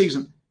flu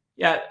season,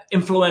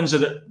 influenza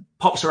that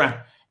pops around,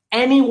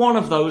 any one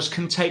of those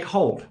can take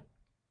hold.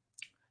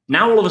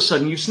 Now all of a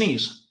sudden you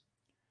sneeze.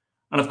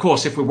 And of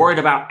course, if we're worried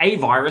about a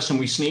virus and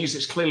we sneeze,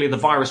 it's clearly the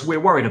virus we're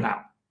worried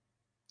about.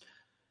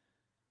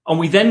 And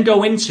we then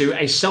go into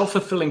a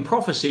self-fulfilling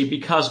prophecy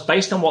because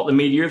based on what the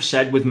media have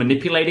said with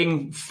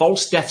manipulating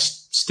false death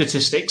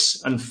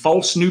statistics and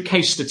false new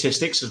case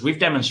statistics, as we've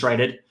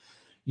demonstrated,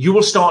 you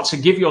will start to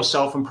give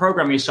yourself and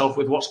program yourself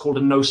with what's called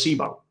a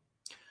nocebo.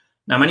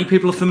 Now, many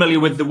people are familiar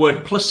with the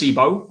word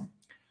placebo,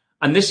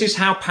 and this is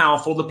how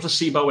powerful the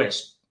placebo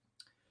is.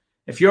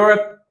 If you're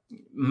a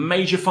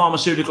major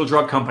pharmaceutical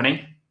drug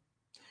company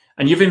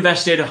and you've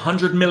invested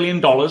 $100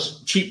 million,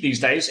 cheap these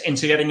days,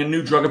 into getting a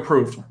new drug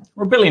approved,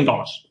 or $1 billion,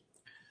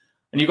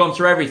 and you've gone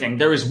through everything,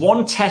 there is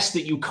one test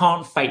that you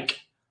can't fake,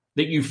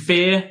 that you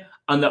fear,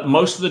 and that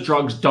most of the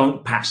drugs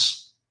don't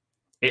pass.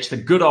 It's the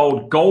good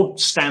old gold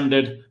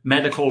standard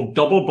medical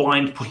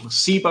double-blind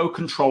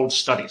placebo-controlled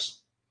studies.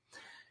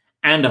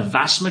 And a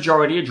vast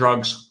majority of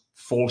drugs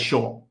fall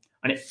short.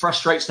 And it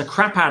frustrates the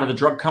crap out of the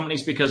drug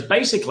companies because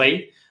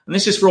basically, and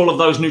this is for all of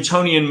those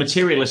Newtonian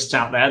materialists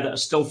out there that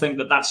still think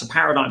that that's a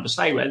paradigm to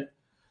stay with,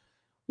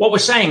 what we're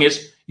saying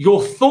is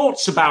your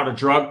thoughts about a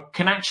drug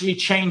can actually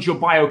change your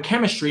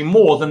biochemistry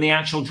more than the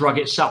actual drug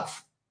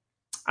itself.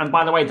 And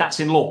by the way, that's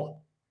in law,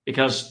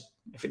 because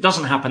if it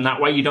doesn't happen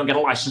that way, you don't get a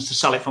license to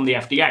sell it from the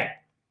FDA.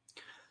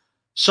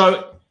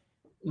 So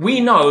we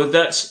know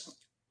that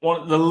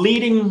one of the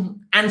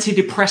leading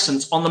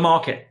antidepressants on the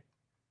market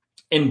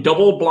in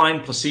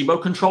double-blind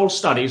placebo-controlled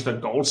studies, the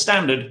gold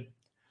standard,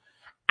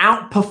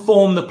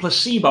 outperform the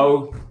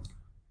placebo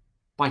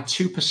by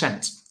 2%.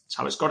 That's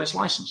how it's got its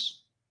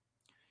license.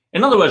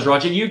 In other words,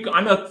 Roger,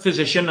 I'm a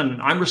physician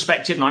and I'm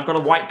respected and I've got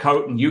a white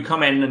coat and you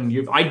come in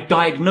and I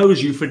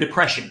diagnose you for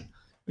depression,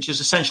 which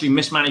is essentially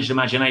mismanaged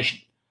imagination.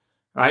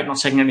 Right? Not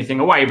taking anything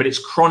away, but it's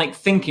chronic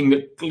thinking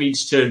that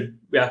leads to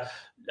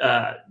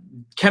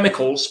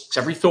chemicals. Because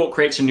every thought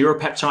creates a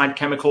neuropeptide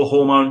chemical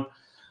hormone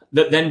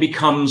that then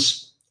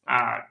becomes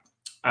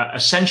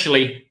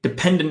essentially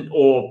dependent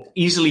or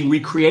easily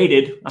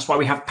recreated. That's why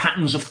we have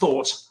patterns of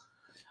thought.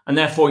 And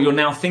therefore, you're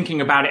now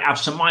thinking about it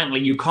absentmindedly.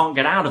 You can't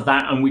get out of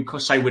that. And we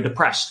could say we're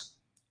depressed.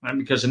 Right?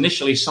 Because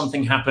initially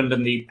something happened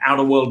and the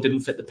outer world didn't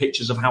fit the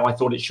pictures of how I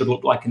thought it should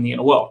look like in the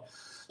inner world.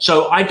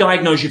 So I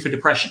diagnose you for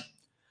depression.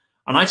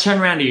 And I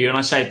turn around to you and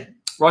I say,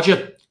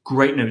 Roger,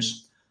 great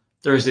news.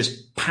 There is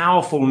this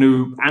powerful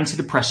new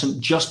antidepressant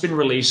just been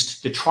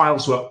released. The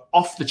trials were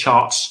off the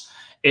charts.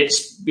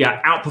 It's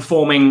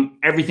outperforming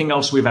everything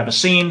else we've ever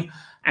seen.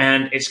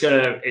 And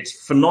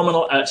it's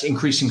phenomenal at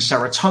increasing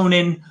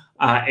serotonin.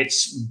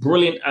 It's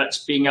brilliant at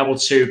being able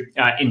to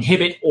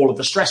inhibit all of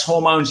the stress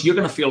hormones. You're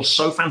going to feel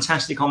so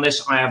fantastic on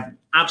this. I have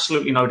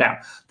absolutely no doubt.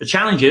 The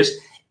challenge is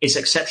it's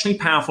exceptionally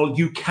powerful.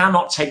 You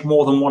cannot take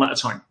more than one at a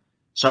time.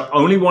 So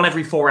only one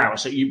every 4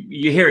 hours. So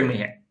you're hearing me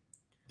here.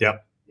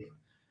 Yep.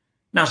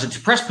 Now, as a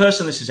depressed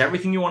person, this is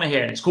everything you want to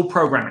hear. It's called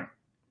programming.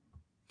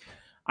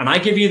 And I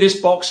give you this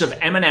box of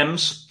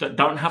M&Ms that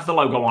don't have the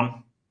logo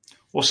on,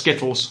 or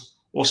Skittles,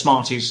 or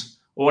Smarties,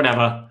 or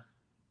whatever.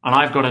 And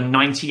I've got a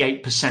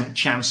 98%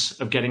 chance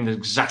of getting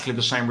exactly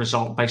the same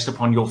result based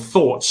upon your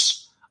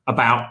thoughts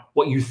about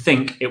what you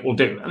think it will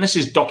do. And this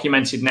is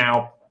documented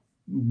now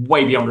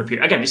way beyond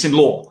repeat. Again, it's in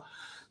law.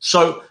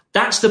 So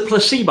that's the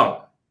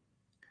placebo.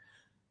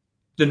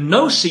 The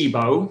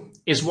nocebo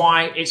is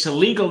why it's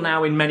illegal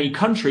now in many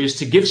countries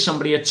to give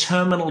somebody a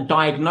terminal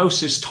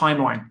diagnosis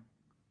timeline.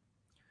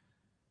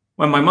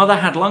 When my mother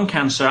had lung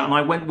cancer and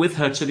I went with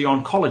her to the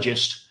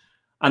oncologist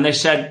and they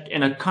said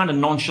in a kind of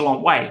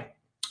nonchalant way,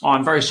 oh,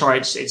 I'm very sorry,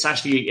 it's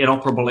actually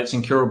inoperable, it's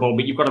incurable,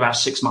 but you've got about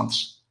 6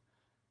 months.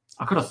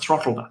 I could have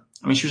throttled her.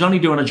 I mean, she was only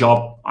doing a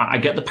job. I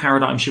get the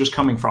paradigm she was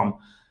coming from.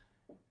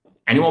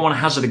 Anyone want to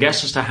hazard a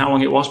guess as to how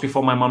long it was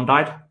before my mum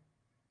died?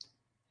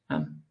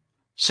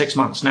 6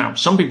 months. Now,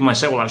 some people might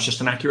say, well, that's just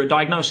an accurate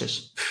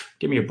diagnosis.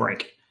 Give me a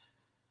break.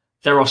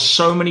 There are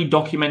so many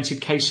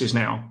documented cases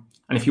now.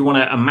 And if you want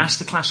a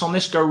masterclass on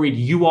this, go read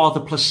You Are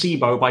the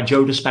Placebo by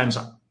Joe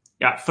Dispenza.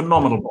 Yeah,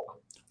 phenomenal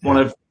book. One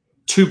of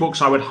 2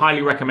 books I would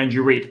highly recommend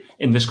you read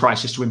in this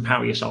crisis to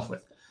empower yourself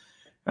with.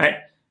 Right?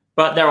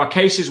 But there are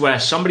cases where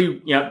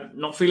somebody,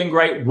 not feeling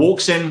great,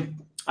 walks in,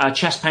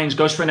 chest pains,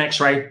 goes for an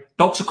x-ray,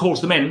 doctor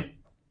calls them in,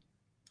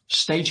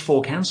 stage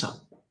 4 cancer.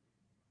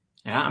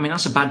 Yeah, I mean,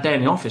 that's a bad day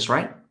in the office,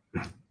 right?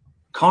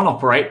 Can't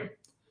operate,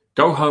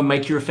 Go home,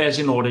 make your affairs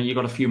in order. You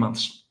got a few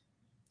months.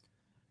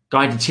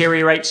 Guy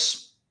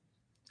deteriorates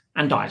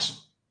and dies.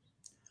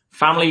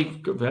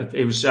 Family,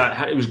 it was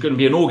going to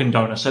be an organ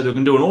donor, so they were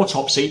going to do an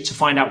autopsy to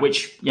find out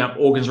which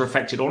organs are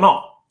affected or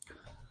not.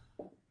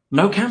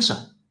 No cancer.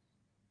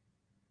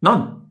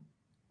 None.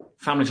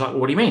 Family's like, well,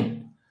 what do you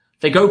mean?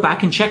 They go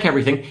back and check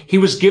everything. He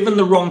was given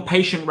the wrong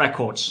patient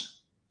records.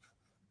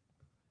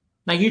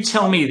 Now, you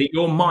tell me that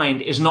your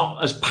mind is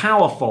not as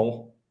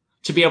powerful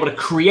to be able to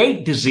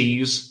create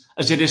disease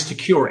as it is to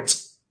cure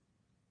it.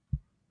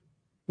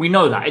 We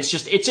know that.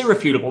 It's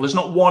irrefutable. There's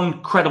not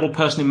one credible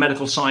person in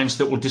medical science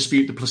that will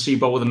dispute the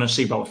placebo or the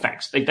nocebo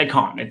effects. They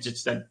can't.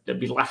 They'd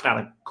be laughed out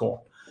of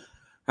court.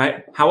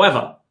 Right?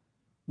 However,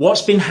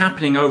 what's been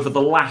happening over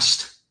the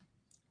last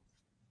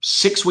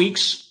 6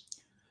 weeks,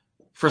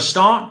 for a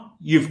start,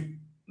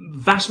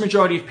 vast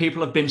majority of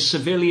people have been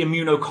severely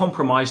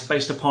immunocompromised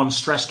based upon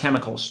stress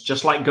chemicals,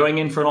 just like going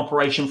in for an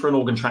operation for an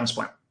organ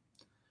transplant.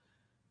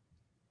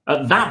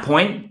 At that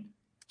point,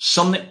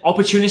 some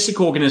opportunistic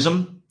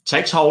organism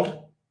takes hold.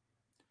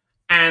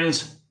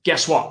 And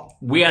guess what?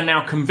 We are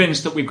now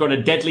convinced that we've got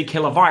a deadly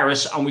killer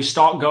virus and we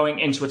start going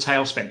into a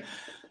tailspin.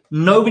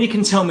 Nobody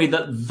can tell me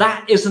that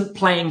that isn't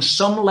playing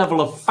some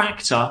level of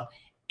factor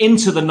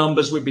into the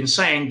numbers we've been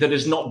saying that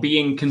is not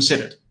being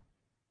considered.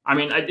 I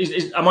mean,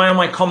 am I on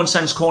my common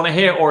sense corner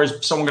here, or is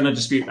someone going to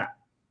dispute that?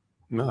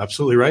 No,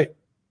 absolutely right.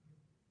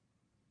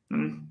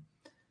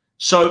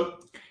 So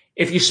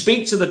if you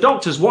speak to the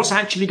doctors, what's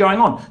actually going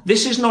on?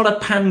 This is not a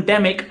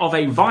pandemic of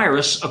a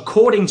virus,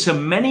 according to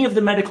many of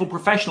the medical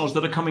professionals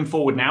that are coming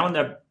forward now, and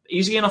they're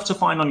easy enough to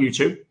find on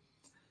YouTube.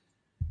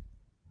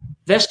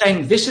 They're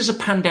saying this is a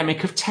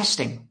pandemic of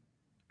testing.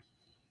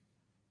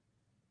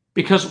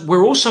 Because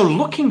we're also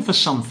looking for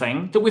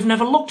something that we've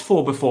never looked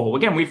for before.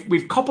 Again,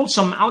 we've coupled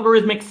some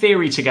algorithmic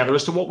theory together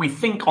as to what we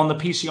think on the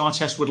PCR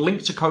test would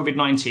link to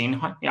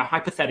COVID-19,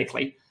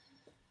 hypothetically.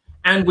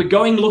 And we're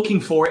going looking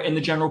for it in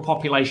the general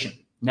population.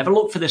 Never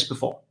looked for this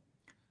before.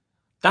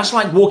 That's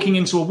like walking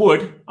into a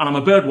wood, and I'm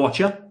a bird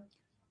watcher.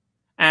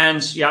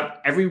 And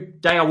every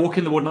day I walk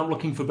in the wood and I'm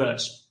looking for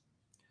birds.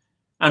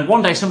 And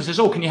one day someone says,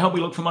 oh, can you help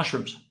me look for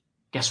mushrooms?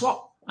 Guess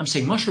what? I'm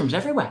seeing mushrooms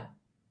everywhere.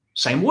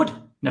 Same wood.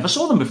 Never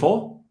saw them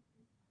before.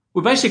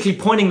 We're basically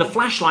pointing the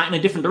flashlight in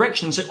a different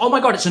direction and saying, oh my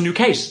God, it's a new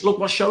case. Look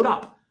what showed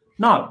up.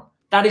 No,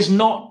 that is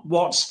not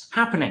what's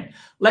happening.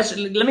 Let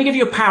me give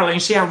you a parallel and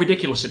you see how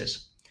ridiculous it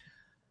is.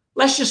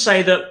 Let's just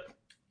say that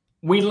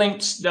we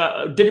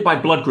did it by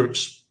blood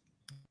groups.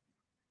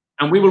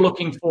 And we were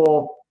looking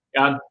for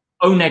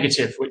O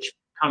negative, which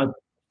kind of a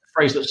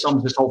phrase that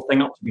sums this whole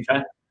thing up, to be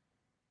fair.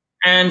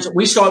 And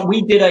we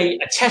did a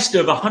test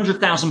of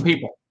 100,000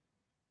 people.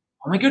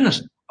 Oh my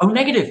goodness, O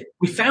negative.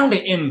 We found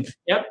it in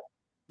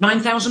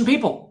 9,000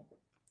 people.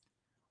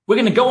 We're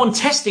going to go on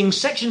testing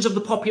sections of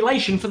the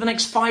population for the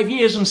next 5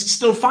 years and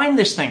still find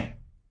this thing.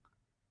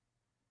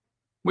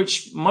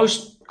 Which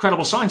most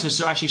credible scientists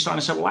are actually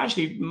starting to say, well,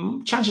 actually,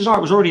 chances are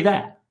it was already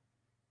there.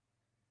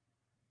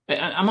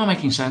 Am I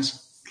making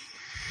sense?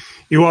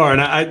 You are,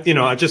 and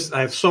I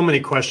have so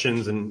many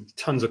questions, and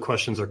tons of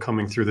questions are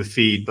coming through the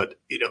feed. But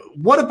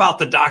what about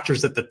the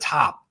doctors at the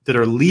top that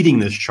are leading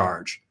this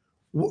charge?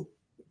 What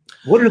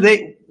are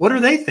they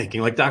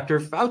thinking? Like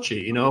Dr.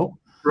 Fauci,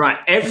 Right.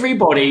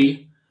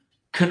 Everybody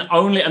can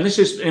only, and this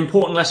is an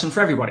important lesson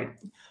for everybody.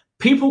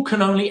 People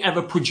can only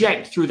ever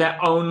project through their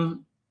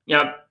own,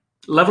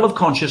 level of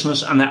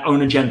consciousness and their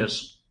own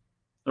agendas,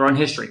 their own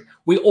history.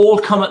 We all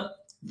come at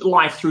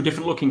life through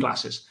different looking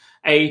glasses.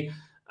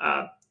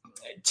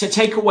 To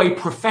take away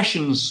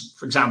professions,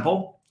 for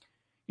example,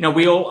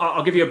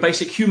 I'll give you a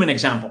basic human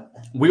example.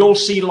 We all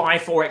see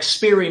life or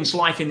experience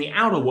life in the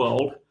outer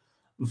world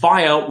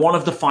via one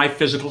of the 5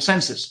 physical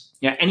senses.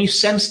 Any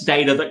sense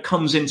data that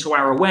comes into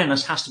our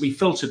awareness has to be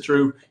filtered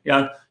through,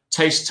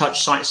 taste,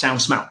 touch, sight,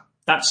 sound, smell.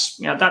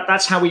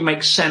 That's how we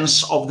make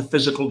sense of the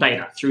physical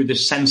data, through the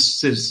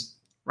senses,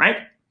 right?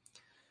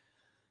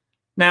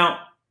 Now,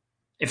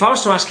 if I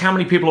was to ask how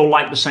many people all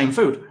like the same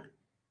food,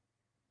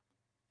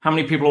 how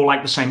many people all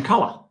like the same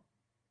color,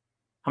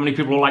 how many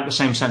people all like the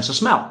same sense of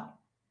smell,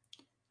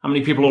 how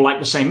many people all like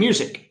the same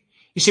music?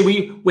 You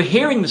see, we're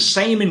hearing the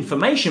same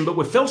information, but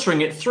we're filtering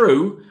it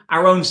through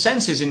our own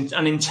senses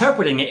and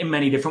interpreting it in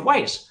many different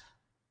ways.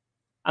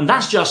 And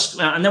that's just,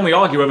 and then we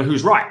argue over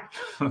who's right,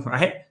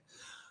 right?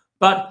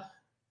 But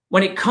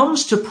when it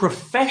comes to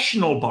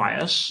professional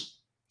bias,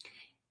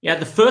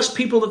 the first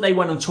people that they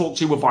went and talked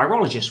to were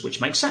virologists,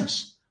 which makes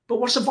sense. But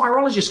what's a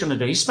virologist going to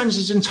do? He spends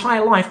his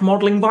entire life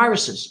modeling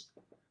viruses.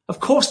 Of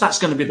course, that's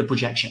going to be the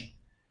projection.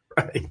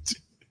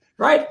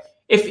 Right?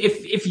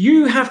 If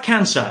you have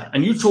cancer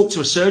and you talk to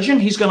a surgeon,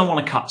 he's going to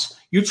want to cut.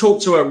 You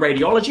talk to a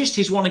radiologist,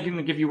 he's going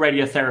to give you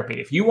radiotherapy.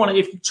 If you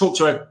talk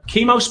to a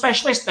chemo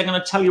specialist, they're going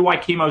to tell you why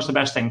chemo is the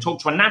best thing. Talk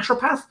to a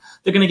naturopath,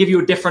 they're going to give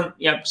you a different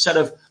set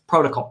of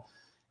protocol.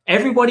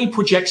 Everybody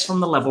projects from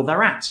the level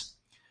they're at.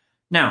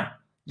 Now,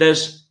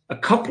 there's a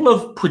couple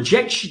of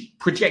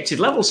projected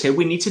levels here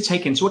we need to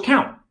take into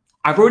account.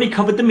 I've already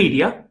covered the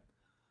media.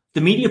 The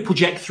media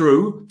project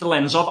through the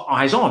lens of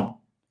eyes on,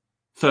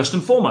 first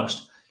and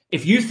foremost.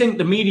 if you think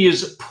the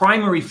media's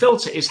primary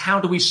filter is how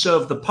do we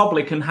serve the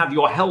public and have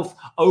your health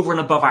over and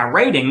above our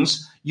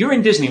ratings, you're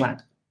in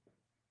Disneyland.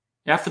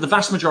 Yeah, for the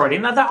vast majority.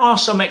 Now, there are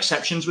some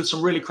exceptions with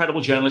some really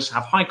credible journalists who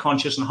have high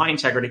conscience and high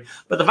integrity,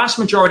 but the vast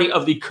majority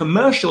of the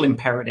commercial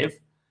imperative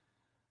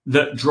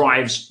that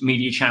drives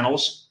media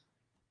channels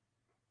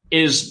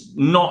is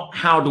not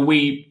how do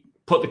we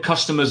put the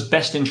customer's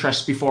best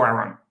interests before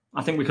our own.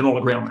 I think we can all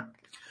agree on that.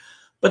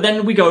 But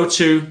then we go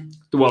to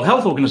the World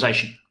Health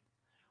Organization.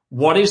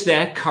 What is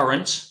their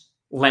current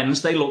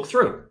lens they look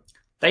through?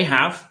 They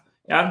have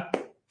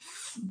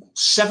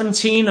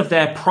 17 of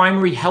their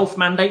primary health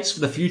mandates for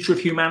the future of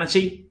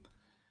humanity.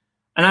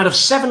 And out of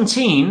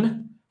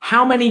 17,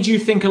 how many do you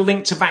think are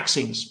linked to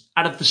vaccines?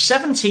 Out of the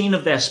 17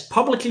 of their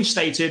publicly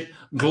stated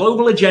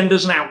global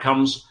agendas and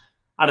outcomes,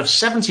 out of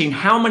 17,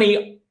 how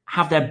many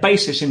have their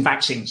basis in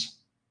vaccines?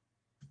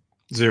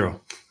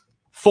 0.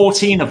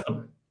 14 of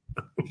them.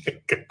 Oh my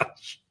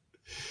gosh.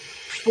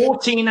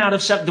 14 out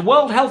of 7. The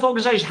World Health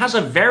Organization has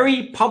a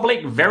very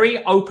public,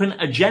 very open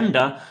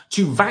agenda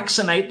to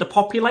vaccinate the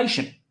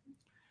population.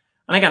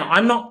 And again,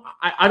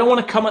 I don't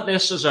want to come at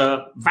this as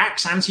a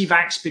vax,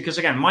 anti-vax, because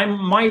again, my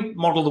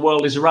model of the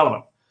world is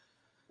irrelevant.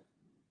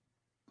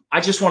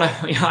 I just want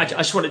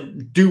to,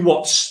 do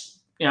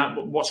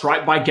what's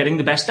right by getting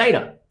the best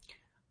data.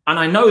 And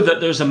I know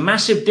that there's a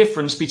massive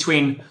difference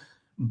between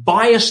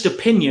biased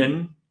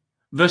opinion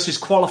versus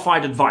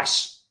qualified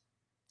advice.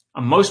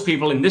 And most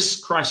people in this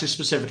crisis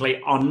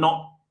specifically are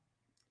not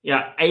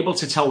able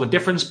to tell the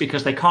difference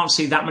because they can't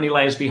see that many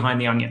layers behind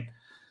the onion.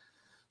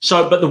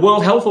 So, but the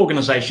World Health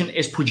Organization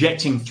is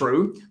projecting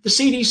through the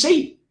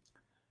CDC.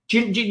 Do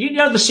you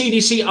know the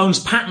CDC owns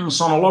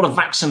patents on a lot of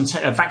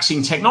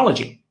vaccine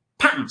technology?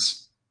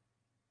 Patents.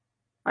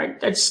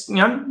 Right? That's,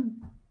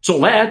 it's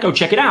all there. Go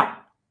check it out.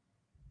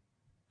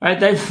 Right?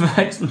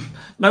 They've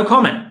no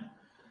comment.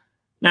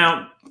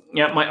 Now,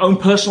 my own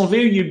personal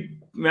view,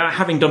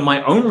 having done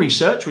my own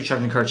research, which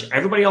I've encouraged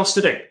everybody else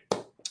to do,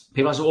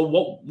 people say,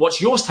 well,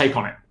 what's your take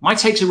on it? My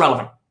take's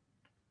irrelevant.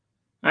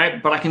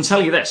 Right? But I can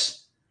tell you this.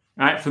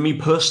 Right? For me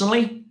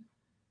personally,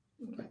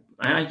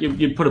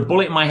 you'd put a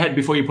bullet in my head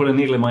before you put a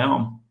needle in my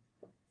arm.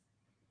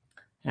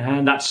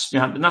 And that's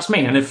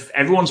me. And if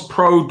everyone's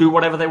pro, do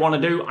whatever they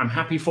want to do, I'm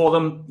happy for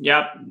them.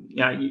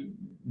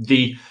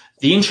 The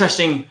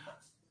interesting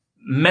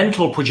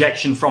mental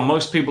projection from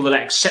most people that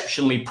are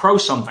exceptionally pro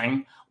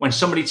something, when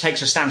somebody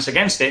takes a stance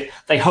against it,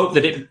 they hope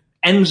that it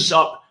ends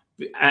up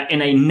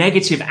in a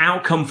negative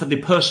outcome for the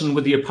person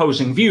with the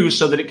opposing views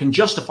so that it can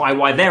justify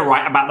why they're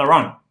right about their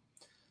own.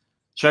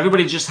 So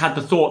everybody just had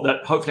the thought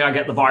that hopefully I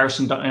get the virus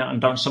and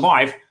don't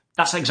survive.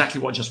 That's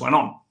exactly what just went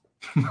on.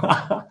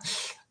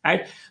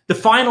 Right? The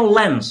final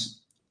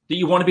lens that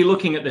you want to be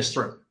looking at this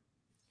through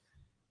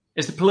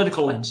is the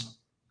political lens.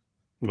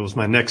 That was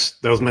my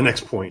next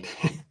point.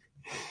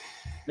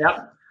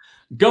 Yep.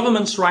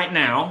 Governments right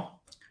now,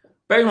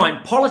 bear in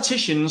mind,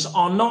 politicians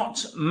are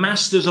not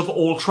masters of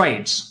all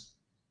trades.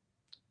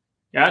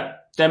 Yeah,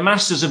 they're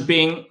masters of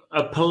being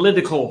a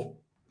political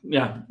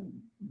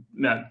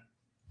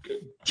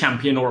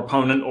champion or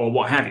opponent or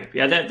what have you.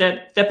 Yeah,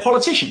 they're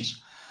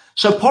politicians.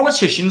 So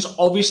politicians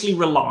obviously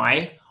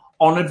rely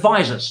on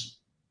advisors.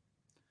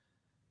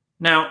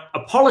 Now, a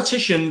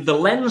politician, the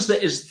lens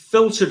that is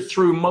filtered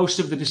through most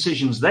of the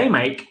decisions they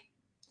make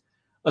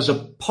as a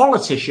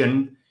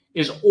politician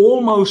is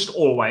almost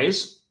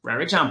always,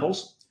 rare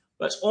examples,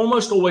 but it's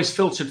almost always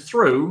filtered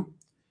through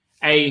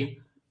a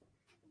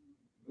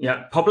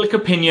public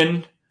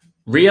opinion,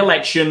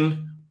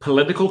 re-election,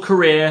 political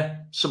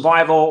career,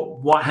 survival,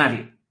 what have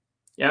you.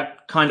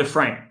 Kind of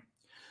frame.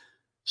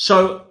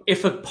 So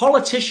if a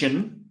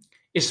politician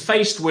is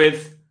faced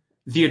with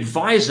the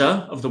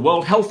advisor of the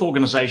World Health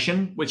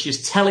Organization, which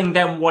is telling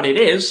them what it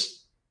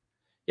is,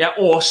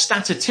 or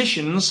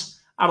statisticians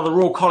out of the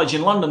Royal College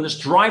in London that's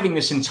driving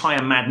this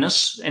entire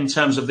madness in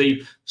terms of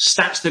the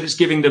stats that it's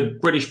giving the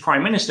British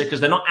Prime Minister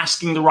because they're not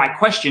asking the right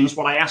questions,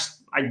 what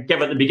I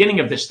gave at the beginning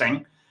of this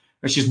thing,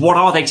 which is what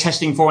are they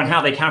testing for and how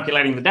are they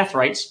calculating the death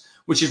rates,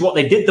 which is what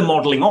they did the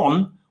modeling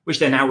on, which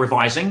they're now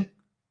revising.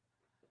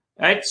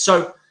 Right?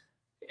 So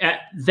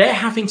they're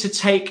having to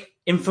take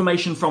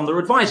information from their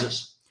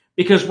advisors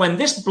because when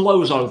this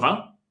blows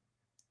over,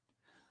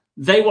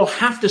 they will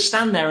have to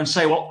stand there and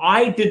say, well,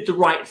 I did the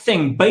right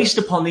thing based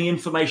upon the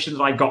information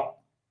that I got.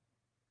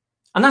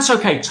 And that's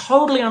okay.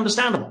 Totally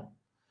understandable.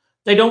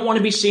 They don't want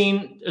to be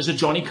seen as a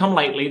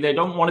Johnny-come-lately. They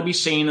don't want to be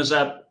seen as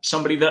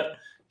somebody that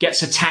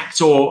gets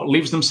attacked or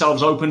leaves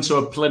themselves open to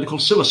a political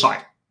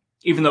suicide.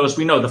 Even though, as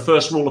we know, the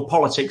first rule of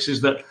politics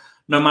is that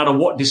no matter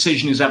what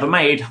decision is ever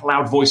made,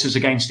 loud voices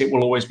against it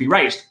will always be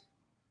raised.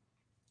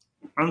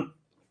 And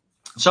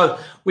so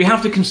we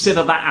have to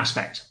consider that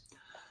aspect.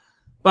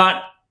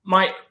 But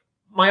my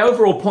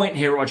overall point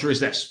here, Roger, is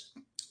this.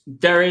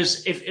 There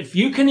is, if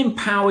you can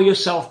empower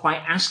yourself by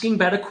asking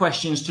better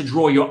questions to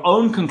draw your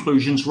own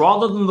conclusions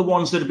rather than the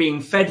ones that are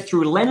being fed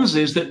through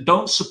lenses that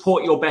don't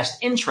support your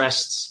best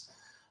interests,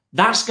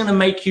 that's going to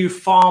make you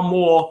far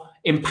more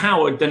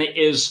empowered than it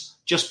is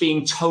just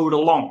being towed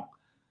along.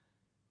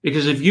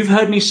 Because if you've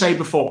heard me say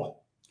before,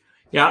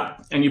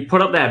 and you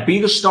put up there, be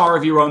the star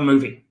of your own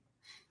movie.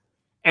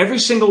 Every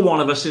single one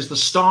of us is the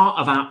star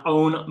of our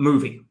own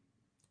movie.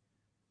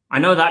 I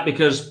know that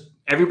because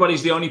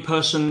everybody's the only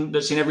person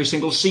that's in every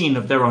single scene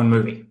of their own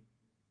movie.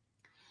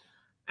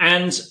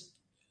 And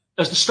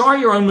as the star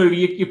of your own movie,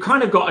 you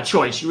kind of got a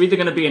choice. You're either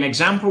going to be an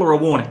example or a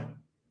warning.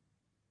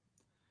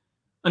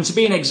 And to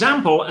be an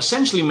example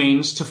essentially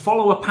means to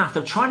follow a path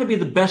of trying to be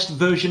the best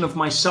version of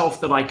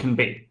myself that I can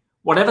be,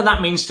 whatever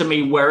that means to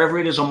me, wherever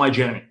it is on my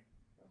journey.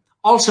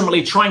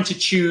 Ultimately, trying to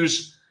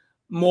choose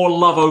more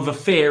love over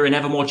fear in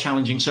ever more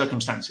challenging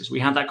circumstances. We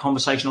had that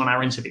conversation on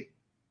our interview.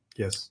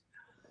 Yes.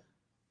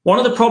 One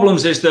of the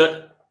problems is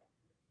that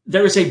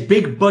there is a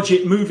big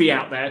budget movie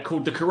out there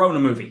called the Corona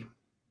movie.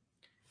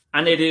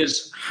 And it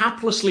is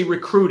haplessly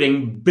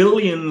recruiting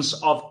billions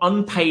of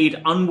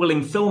unpaid,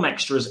 unwilling film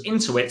extras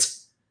into it,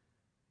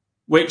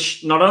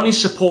 which not only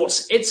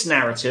supports its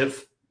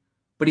narrative,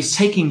 but is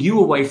taking you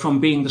away from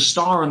being the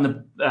star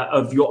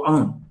of your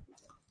own.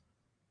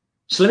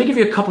 So let me give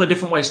you a couple of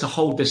different ways to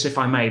hold this, if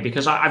I may,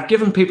 because I've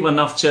given people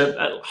enough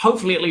to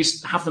hopefully at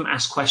least have them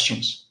ask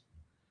questions.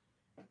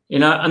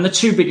 And the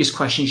two biggest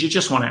questions you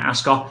just want to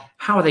ask are,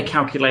 how are they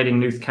calculating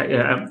new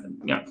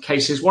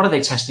cases? What are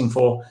they testing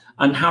for?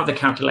 And how are they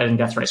calculating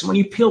death rates? And when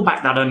you peel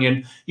back that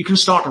onion, you can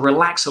start to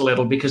relax a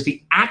little, because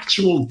the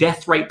actual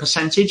death rate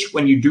percentage,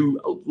 when you do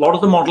a lot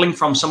of the modeling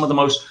from some of the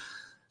most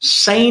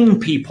sane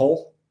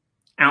people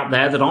out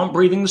there that aren't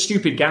breathing the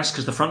stupid gas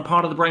because the front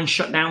part of the brain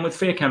shut down with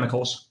fear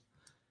chemicals,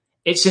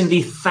 it's in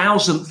the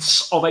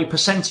thousandths of a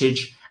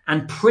percentage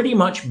and pretty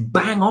much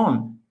bang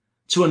on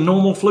to a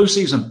normal flu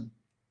season.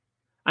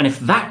 And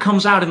if that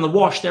comes out in the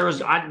wash, there is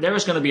going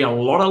to be a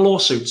lot of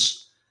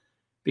lawsuits,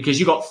 because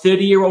you've got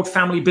 30-year-old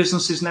family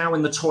businesses now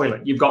in the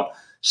toilet. You've got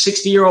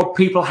 60-year-old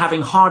people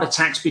having heart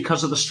attacks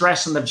because of the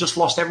stress, and they've just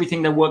lost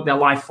everything they worked their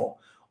life for.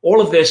 All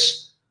of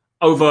this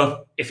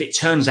over, if it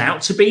turns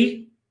out to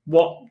be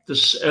what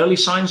the early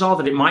signs are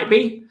that it might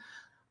be,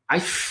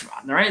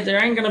 there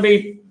ain't going to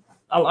be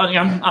a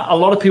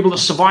lot of people that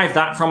survive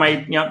that from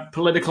a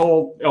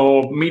political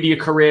or media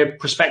career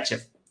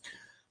perspective.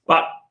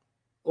 But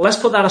let's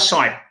put that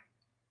aside.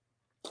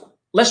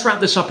 Let's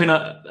wrap this up in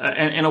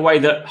a way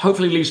that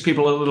hopefully leaves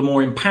people a little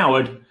more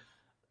empowered,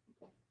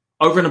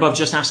 over and above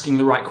just asking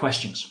the right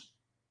questions.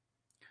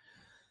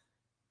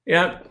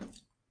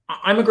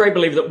 I'm a great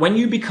believer that when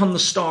you become the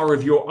star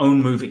of your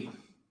own movie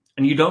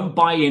and you don't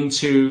buy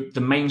into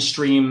the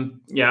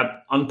mainstream,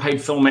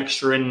 unpaid film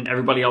extra in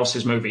everybody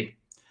else's movie,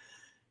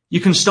 you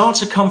can start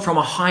to come from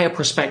a higher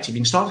perspective. You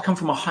can start to come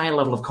from a higher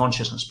level of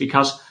consciousness,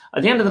 because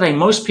at the end of the day,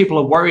 most people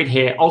are worried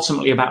here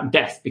ultimately about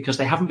death because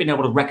they haven't been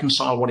able to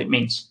reconcile what it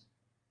means.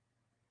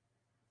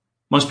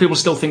 Most people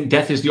still think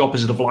death is the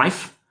opposite of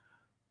life,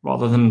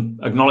 rather than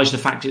acknowledge the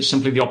fact it's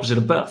simply the opposite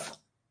of birth.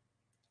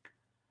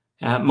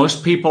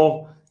 Most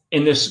people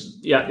in this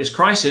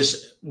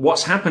crisis,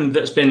 what's happened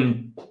that's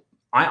been,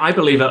 I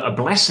believe, a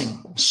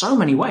blessing in so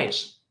many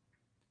ways,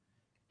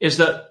 is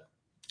that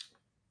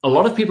a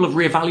lot of people have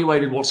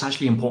reevaluated what's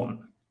actually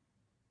important.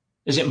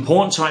 Is it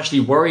important to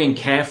actually worry and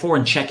care for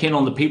and check in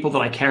on the people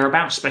that I care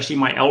about, especially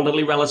my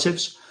elderly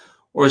relatives?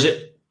 Or is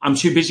it, I'm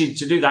too busy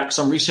to do that because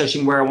I'm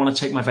researching where I want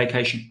to take my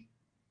vacation?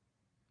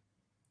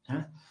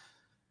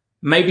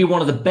 Maybe one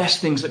of the best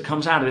things that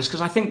comes out of this,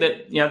 because I think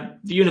that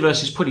the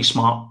universe is pretty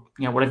smart,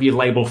 whatever you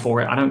label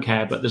for it, I don't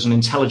care, but there's an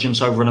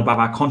intelligence over and above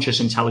our conscious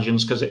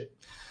intelligence, because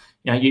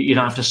you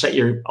don't have to set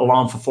your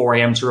alarm for 4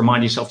 a.m. to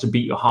remind yourself to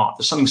beat your heart.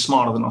 There's something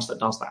smarter than us that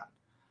does that.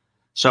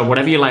 So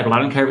whatever you label, I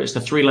don't care if it's the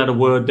 3-letter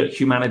word that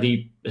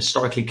humanity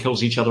historically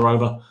kills each other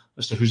over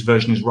as to whose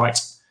version is right.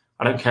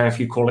 I don't care if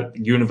you call it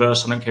the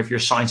universe. I don't care if you're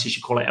a scientist,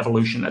 you call it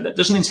evolution.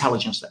 There's an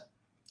intelligence there.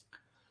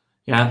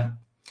 Yeah.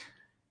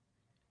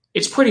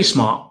 It's pretty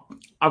smart.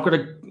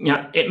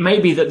 It may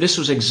be that this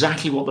was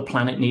exactly what the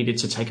planet needed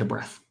to take a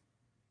breath.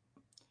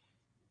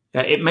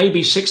 It may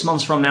be 6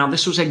 months from now,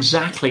 this was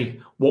exactly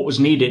what was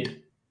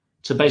needed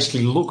to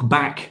basically look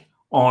back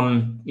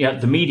on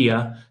the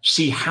media,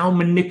 see how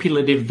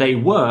manipulative they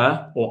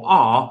were or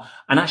are,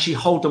 and actually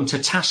hold them to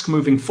task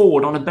moving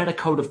forward on a better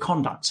code of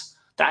conduct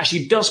that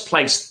actually does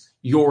place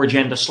your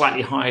agenda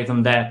slightly higher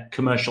than their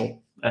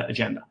commercial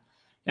agenda.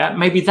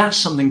 Maybe that's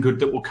something good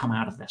that will come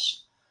out of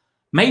this.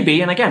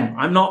 Maybe, and again,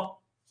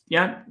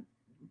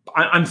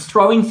 I'm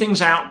throwing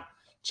things out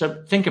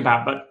to think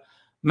about, but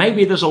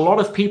maybe there's a lot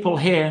of people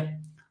here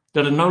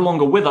that are no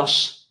longer with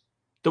us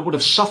that would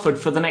have suffered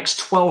for the next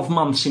 12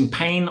 months in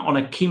pain on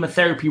a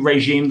chemotherapy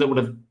regime that would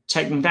have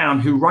taken them down,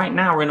 who right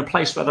now are in a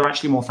place where they're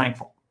actually more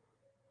thankful.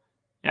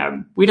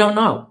 We don't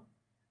know.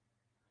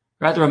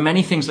 Right? There are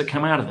many things that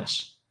come out of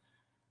this.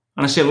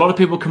 And I see a lot of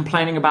people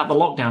complaining about the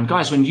lockdown.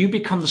 Guys, when you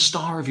become the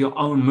star of your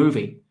own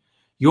movie,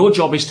 your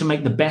job is to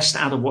make the best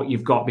out of what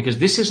you've got, because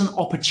this is an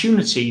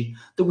opportunity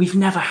that we've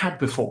never had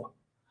before.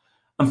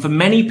 And for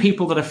many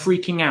people that are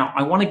freaking out,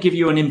 I want to give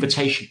you an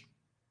invitation.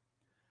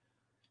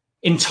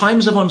 In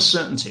times of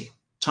uncertainty,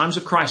 times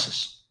of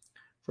crisis,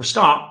 for a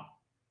start,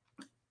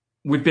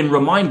 we've been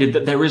reminded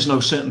that there is no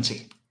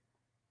certainty.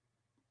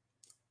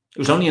 It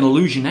was only an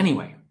illusion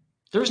anyway.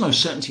 There is no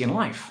certainty in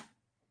life.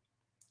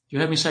 You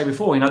heard me say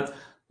before,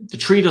 the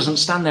tree doesn't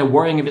stand there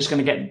worrying if it's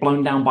going to get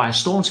blown down by a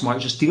storm tomorrow.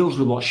 It just deals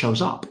with what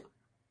shows up. It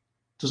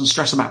doesn't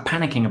stress about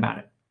panicking about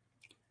it.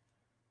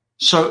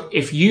 So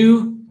if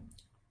you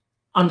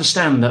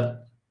understand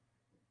that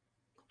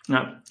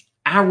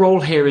our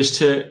role here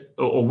is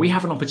or we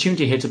have an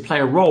opportunity here to play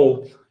a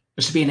role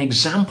as to be an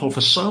example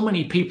for so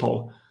many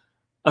people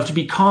of to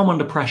be calm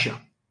under pressure.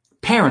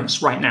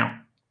 Parents right now,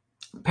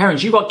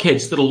 you've got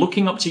kids that are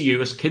looking up to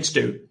you as kids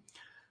do.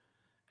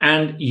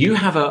 And you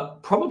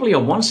have probably a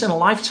once in a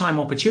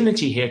lifetime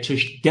opportunity here to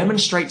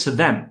demonstrate to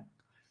them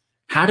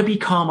how to be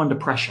calm under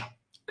pressure,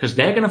 because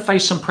they're going to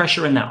face some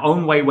pressure in their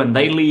own way when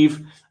they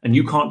leave and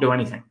you can't do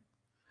anything.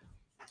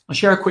 I'll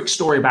share a quick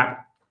story about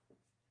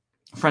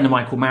a friend of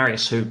mine called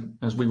Marius, who,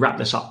 as we wrap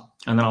this up,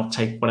 and then I'll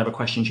take whatever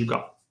questions you've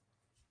got.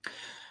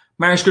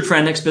 Marius, good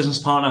friend, ex-business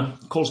partner,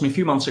 calls me a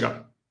few months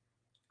ago.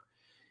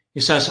 He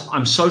says,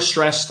 I'm so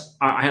stressed.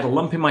 I had a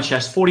lump in my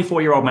chest,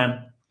 44-year-old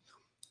man.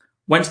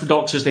 Went to the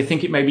doctors. They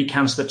think it may be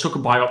cancer. They took a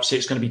biopsy.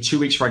 It's going to be 2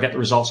 weeks before I get the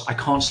results. I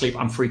can't sleep.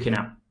 I'm freaking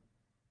out.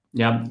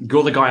 Yeah,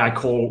 you're the guy I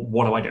call.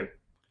 What do I do?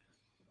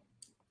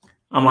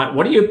 I'm like,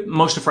 what are you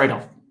most afraid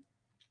of?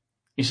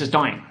 He says,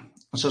 dying.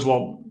 I says,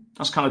 well,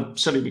 that's kind of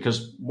silly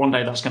because one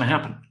day that's going to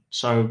happen.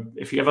 So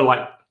if you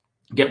ever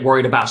get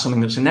worried about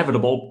something that's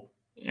inevitable,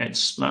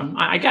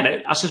 I get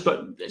it. I says,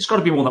 but it's got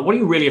to be more than that. What are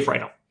you really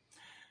afraid of?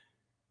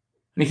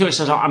 And he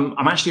says, I'm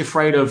actually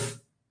afraid of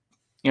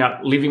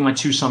leaving my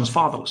two sons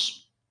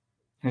fatherless.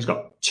 And he's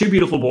got two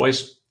beautiful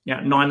boys,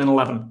 9 and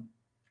 11.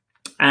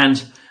 And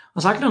I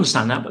was like, I can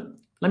understand that, but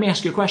let me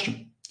ask you a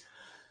question.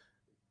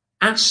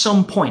 At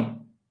some point,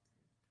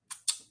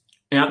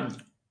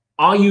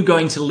 are you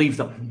going to leave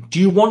them? Do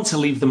you want to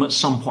leave them at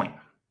some point?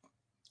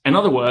 In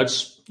other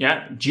words,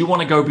 do you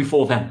want to go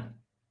before them?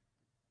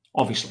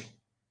 Obviously.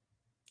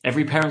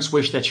 Every parent's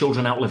wish their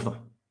children outlive them.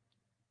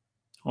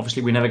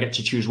 Obviously, we never get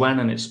to choose when,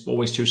 and it's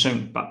always too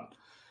soon. But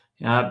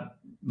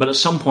at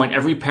some point,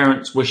 every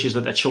parent wishes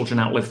that their children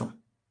outlive them.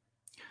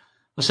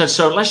 I said,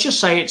 so let's just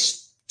say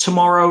it's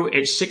tomorrow,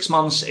 it's 6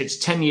 months, it's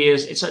 10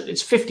 years,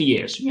 it's 50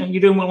 years. You're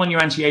doing well on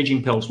your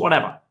anti-aging pills,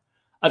 whatever.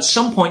 At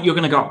some point, you're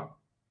going to go.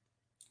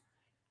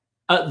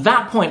 At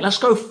that point, let's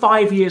go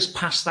 5 years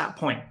past that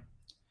point.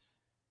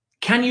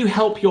 Can you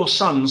help your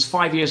sons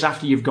 5 years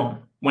after you've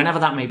gone, whenever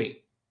that may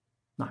be?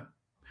 No.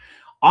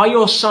 Are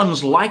your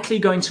sons likely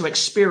going to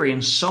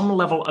experience some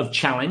level of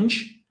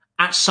challenge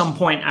at some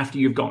point after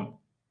you've gone?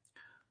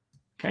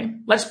 Okay,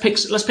 let's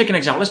pick an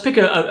example. Let's pick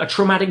a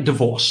traumatic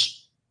divorce.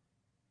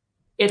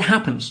 It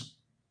happens.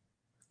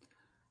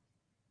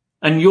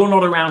 And you're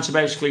not around to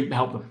basically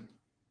help them.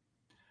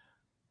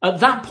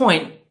 At that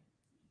point,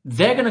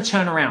 they're going to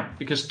turn around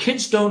because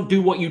kids don't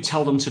do what you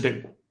tell them to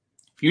do.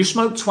 If you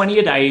smoke 20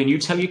 a day and you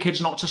tell your kids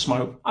not to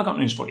smoke, I got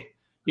news for you.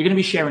 You're going to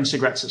be sharing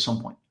cigarettes at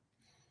some point.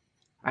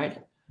 Right?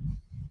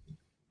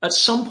 At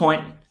some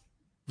point,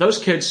 those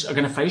kids are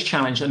going to face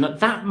challenge. And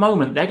at that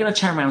moment, they're going to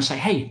turn around and say,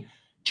 hey,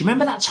 do you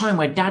remember that time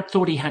where Dad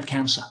thought he had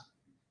cancer?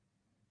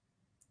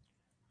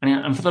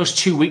 And for those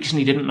 2 weeks and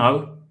he didn't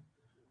know.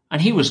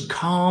 And he was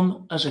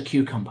calm as a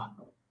cucumber.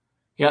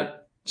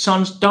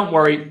 Sons, don't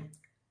worry.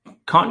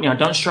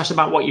 Don't stress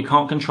about what you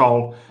can't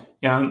control.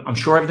 I'm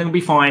sure everything will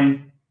be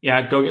fine.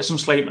 Go get some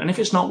sleep. And if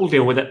it's not, we'll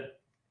deal with it.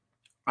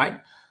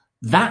 Right?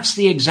 That's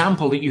the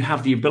example that you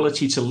have the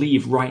ability to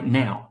leave right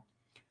now.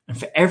 And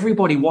for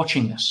everybody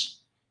watching this,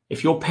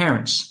 if you're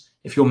parents,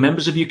 if you're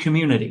members of your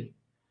community,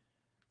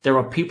 there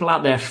are people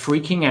out there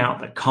freaking out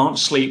that can't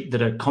sleep,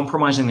 that are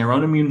compromising their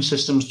own immune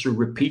systems through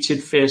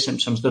repeated fear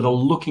symptoms, that are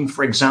looking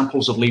for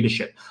examples of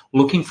leadership,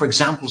 looking for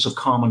examples of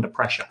calm under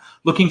pressure,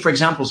 looking for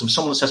examples of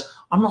someone that says,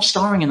 I'm not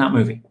starring in that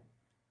movie.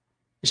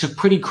 It's a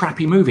pretty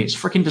crappy movie. It's a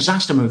freaking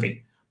disaster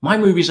movie. My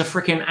movie's a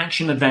freaking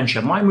action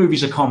adventure. My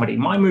movie's a comedy.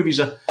 My movie's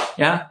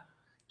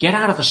get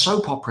out of the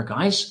soap opera,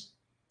 guys.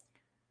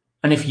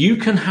 And if you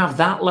can have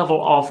that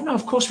level of, no,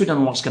 of course we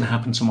don't know what's going to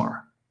happen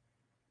tomorrow,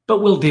 but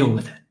we'll deal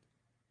with it.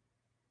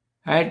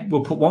 Right?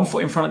 We'll put one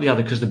foot in front of the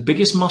other because the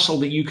biggest muscle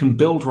that you can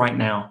build right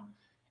now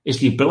is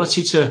the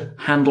ability to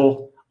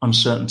handle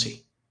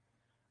uncertainty.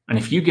 And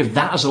if you give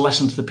that as a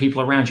lesson to the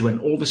people around you when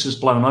all this is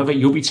blown over,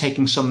 you'll be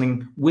taking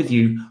something with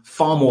you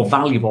far more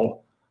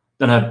valuable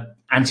than an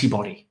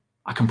antibody.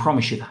 I can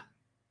promise you that.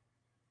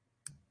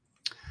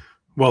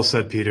 Well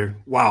said, Peter.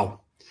 Wow.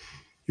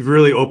 You've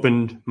really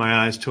opened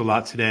my eyes to a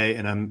lot today,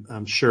 and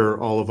I'm sure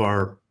all of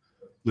our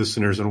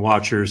listeners and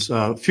watchers.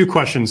 A few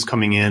questions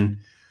coming in.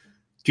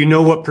 Do you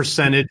know what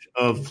percentage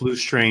of flu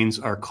strains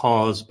are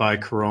caused by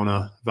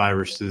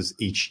coronaviruses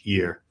each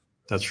year?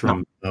 That's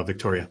from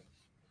Victoria.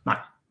 No.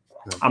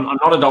 I'm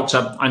not a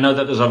doctor. I know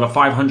that there's over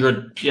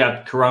 500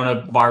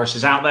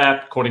 coronaviruses out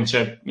there, according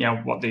to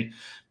what the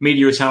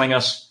media are telling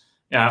us,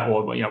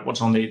 or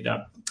what's on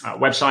the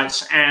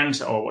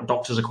websites or what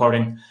doctors are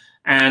quoting.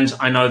 And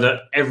I know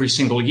that every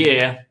single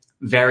year,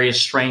 various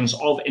strains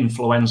of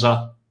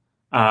influenza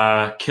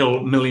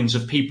kill millions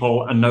of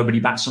people, and nobody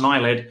bats an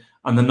eyelid.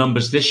 And the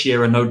numbers this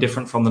year are no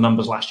different from the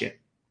numbers last year.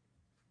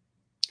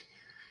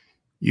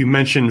 You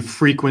mentioned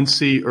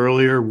frequency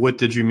earlier. What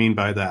did you mean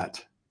by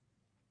that?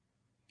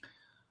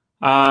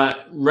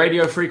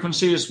 Radio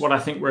frequency is what I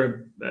think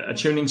we're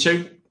attuning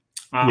to.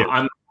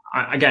 Yeah.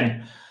 I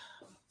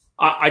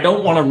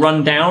don't want to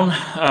run down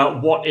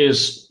what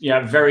is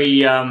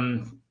very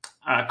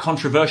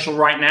controversial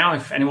right now.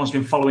 If anyone's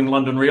been following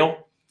London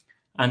Real,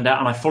 and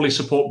I fully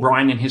support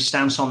Brian in his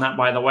stance on that,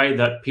 by the way,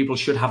 that people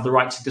should have the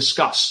right to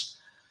discuss.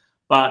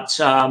 But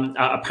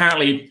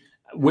apparently,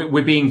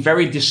 we're being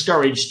very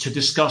discouraged to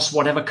discuss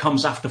whatever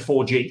comes after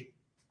 4G.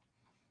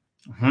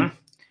 Mm-hmm.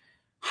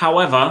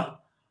 However,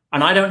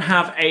 and I don't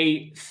have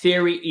a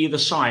theory either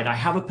side. I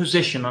have a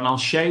position, and I'll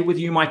share with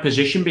you my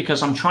position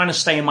because I'm trying to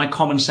stay in my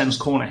common sense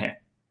corner here.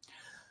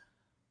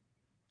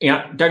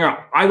 Yeah, don't know.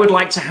 I would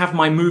like to have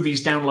my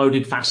movies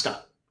downloaded faster.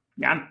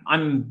 Yeah,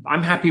 I'm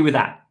happy with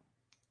that.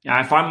 Yeah,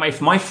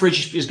 if my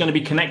fridge is going to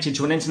be connected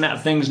to an Internet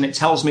of Things and it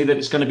tells me that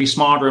it's going to be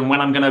smarter and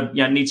when I'm going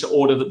to need to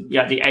order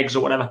the eggs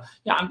or whatever,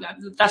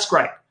 that's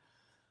great.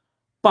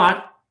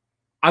 But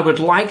I would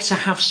like to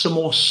have some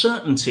more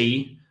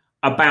certainty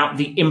about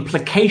the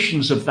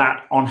implications of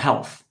that on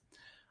health.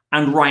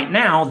 And right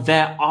now,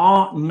 there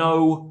are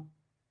no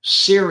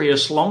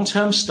serious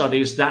long-term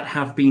studies that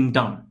have been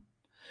done.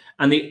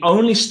 And the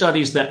only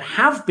studies that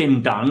have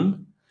been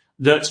done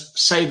that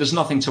say there's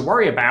nothing to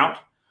worry about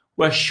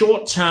were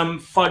short-term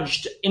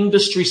fudged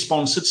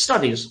industry-sponsored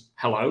studies.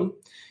 Hello.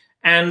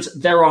 And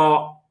there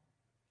are,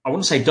 I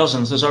wouldn't say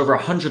dozens, there's over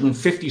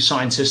 150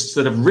 scientists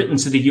that have written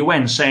to the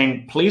UN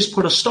saying, please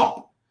put a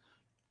stop.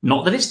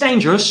 Not that it's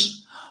dangerous.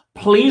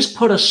 Please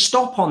put a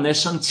stop on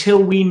this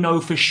until we know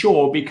for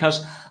sure,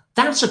 because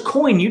that's a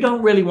coin you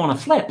don't really want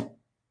to flip.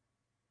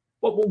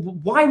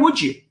 Why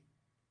would you?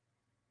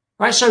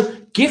 Right? So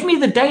give me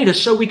the data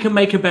so we can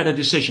make a better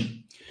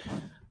decision.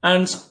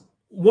 And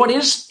what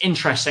is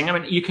interesting, I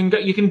mean,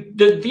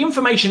 the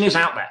information is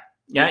out there.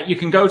 Yeah, you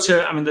can go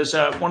to, there's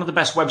one of the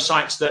best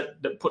websites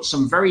that puts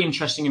some very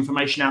interesting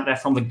information out there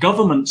from the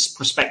government's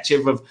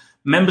perspective of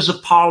members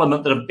of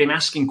parliament that have been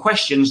asking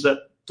questions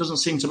that doesn't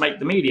seem to make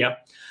the media.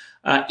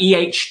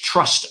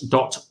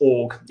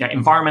 ehtrust.org. Yeah,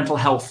 environmental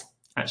health.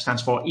 It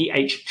stands for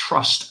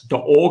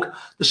ehtrust.org.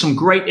 There's some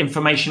great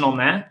information on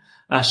there.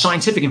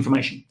 Scientific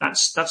information.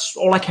 That's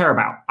all I care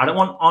about. I don't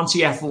want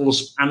Auntie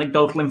Ethel's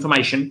anecdotal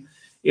information,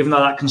 even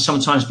though that can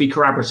sometimes be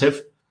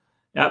corroborative.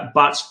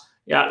 But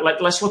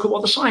let's look at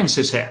what the science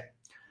is here.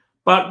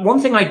 But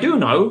one thing I do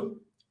know,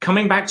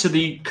 coming back to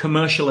the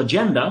commercial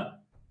agenda,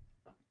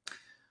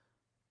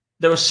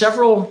 there are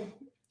several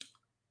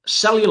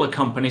cellular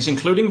companies,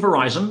 including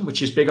Verizon,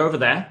 which is big over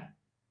there,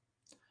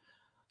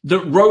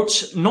 that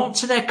wrote not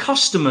to their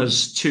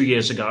customers 2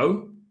 years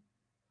ago,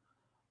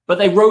 but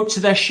they wrote to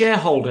their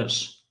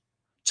shareholders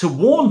to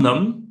warn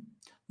them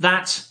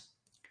that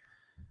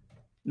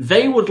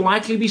they would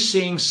likely be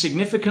seeing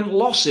significant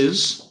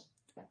losses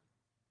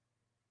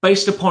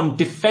based upon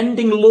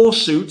defending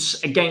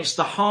lawsuits against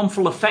the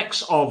harmful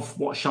effects of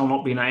what shall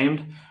not be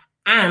named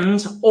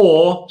and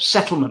or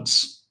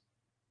settlements.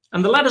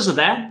 And the letters are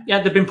there.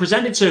 Yeah, they've been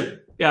presented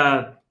to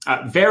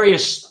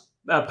various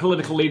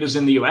political leaders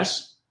in the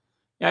US.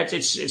 Yeah,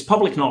 it's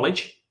public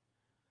knowledge.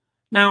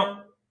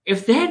 Now,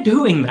 if they're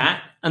doing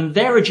that and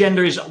their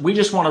agenda is we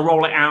just want to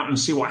roll it out and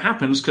see what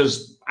happens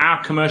because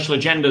our commercial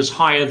agenda is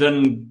higher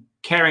than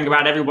caring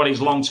about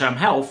everybody's long-term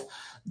health,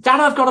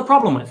 that I've got a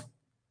problem with.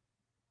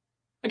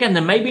 Again,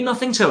 there may be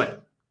nothing to it.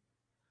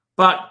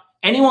 But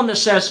anyone that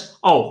says,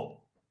 what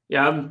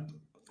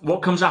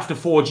comes after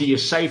 4G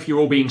is safe, you're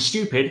all being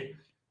stupid,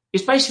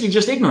 is basically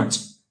just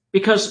ignorant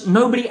because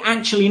nobody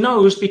actually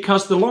knows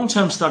because the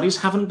long-term studies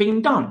haven't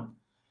been done.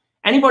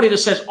 Anybody that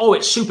says,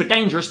 it's super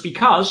dangerous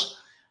because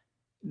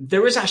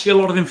there is actually a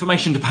lot of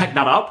information to back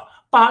that up,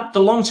 but the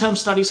long-term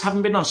studies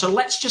haven't been done. So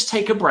let's just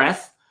take a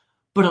breath,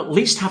 but at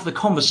least have the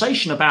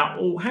conversation about,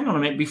 hang on a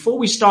minute, before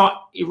we start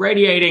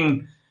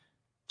irradiating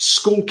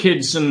school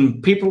kids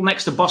and people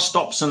next to bus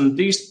stops and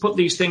put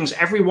these things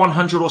every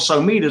 100 or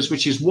so meters,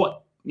 which is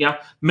what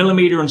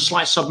millimeter and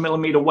slight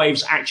sub-millimeter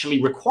waves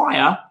actually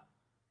require.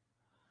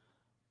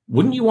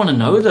 Wouldn't you want to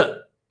know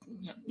that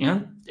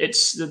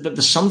it's that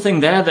there's something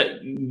there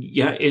that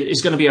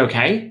is going to be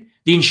okay?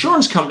 The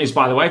insurance companies,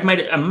 by the way, have made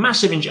it a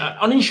massive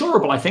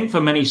uninsurable, I think,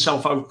 for many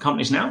cell phone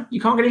companies now. You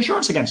can't get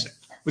insurance against it,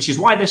 which is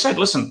why they said,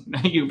 listen,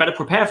 you better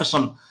prepare for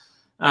some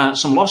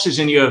losses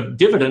in your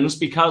dividends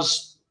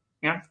because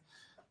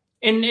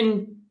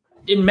in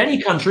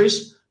many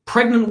countries,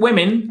 pregnant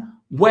women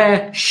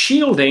wear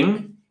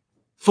shielding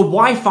for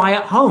Wi-Fi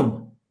at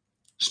home,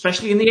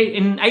 especially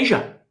in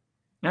Asia.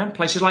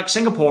 Places like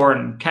Singapore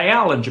and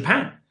KL and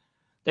Japan.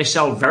 They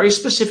sell very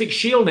specific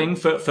shielding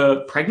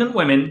for pregnant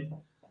women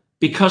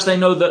because they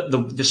know that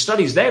the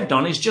studies they've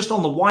done is just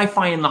on the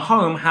Wi-Fi in the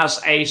home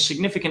has a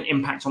significant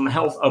impact on the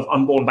health of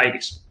unborn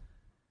babies.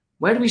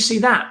 Where do we see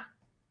that?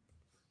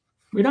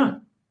 We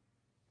don't.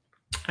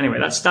 Anyway,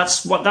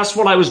 that's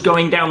what I was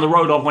going down the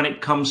road of when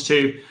it comes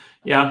to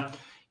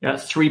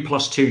 3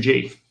 plus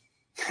 2G.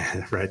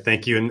 Right.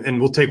 Thank you. And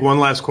we'll take one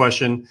last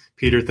question.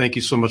 Peter, thank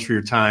you so much for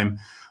your time.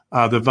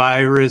 The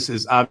virus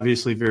is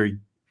obviously very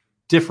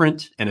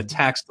different and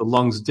attacks the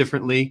lungs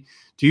differently.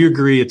 Do you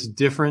agree it's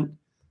different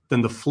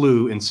than the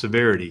flu in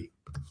severity?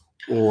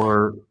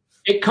 Or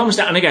it comes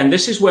down, and again,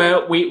 this is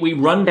where we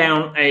run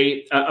down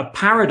a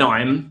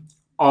paradigm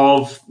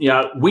of,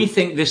 we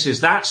think this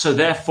is that, so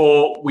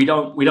therefore we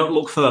don't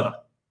look further,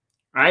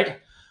 right?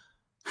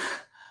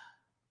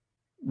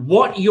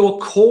 What you're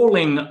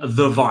calling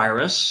the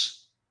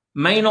virus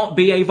may not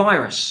be a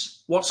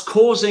virus. What's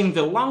causing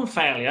the lung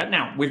failure?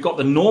 Now, we've got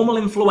the normal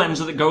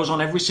influenza that goes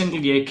on every single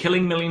year,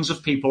 killing millions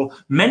of people,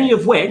 many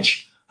of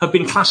which have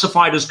been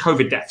classified as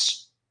COVID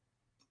deaths.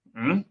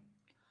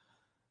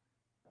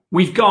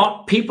 We've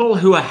got people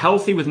who are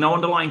healthy with no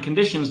underlying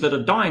conditions that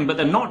are dying, but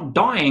they're not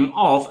dying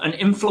of an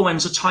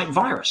influenza-type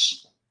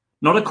virus,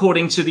 not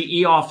according to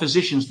the ER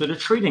physicians that are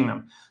treating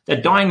them.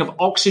 They're dying of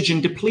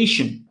oxygen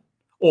depletion,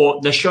 or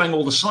they're showing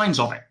all the signs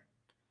of it,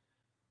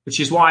 which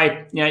is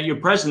why your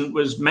president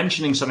was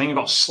mentioning something and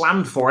got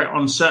slammed for it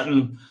on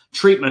certain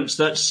treatments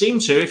that seem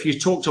to, if you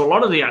talk to a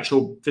lot of the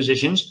actual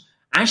physicians,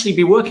 actually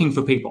be working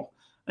for people.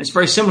 And it's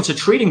very similar to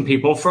treating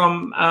people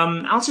from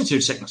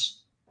altitude sickness.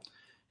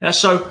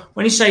 So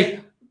when you say,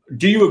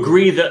 do you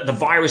agree that the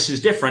virus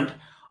is different?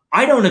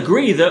 I don't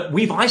agree that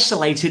we've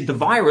isolated the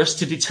virus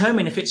to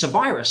determine if it's a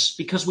virus,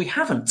 because we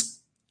haven't.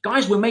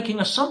 Guys, we're making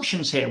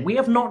assumptions here. We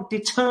have not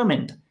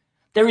determined.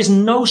 There is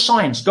no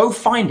science. Go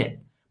find it.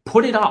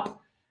 Put it up.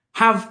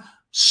 Have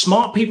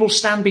smart people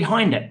stand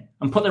behind it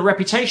and put their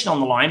reputation on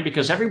the line,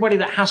 because everybody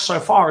that has so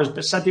far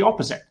has said the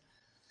opposite.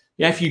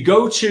 If you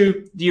go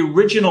to the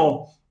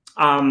original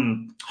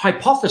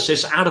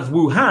hypothesis out of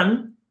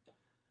Wuhan,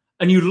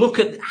 and you look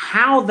at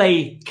how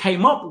they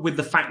came up with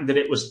the fact that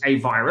it was a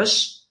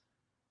virus,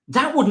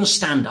 that wouldn't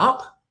stand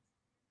up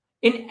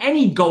in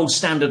any gold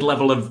standard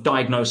level of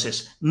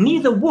diagnosis.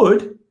 Neither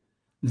would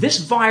this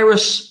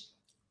virus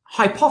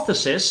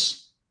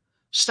hypothesis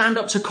stand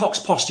up to Koch's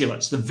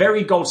postulates, the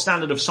very gold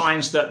standard of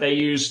science that they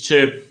use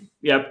to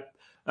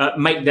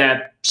make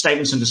their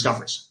statements and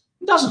discoveries.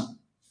 It doesn't.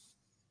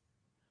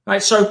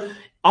 Right? So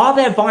are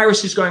there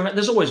viruses going around?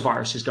 There's always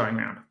viruses going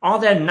around.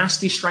 Are there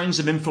nasty strains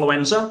of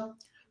influenza?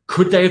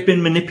 Could they have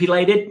been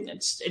manipulated?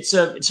 It's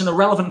an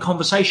irrelevant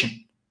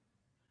conversation,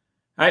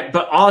 right?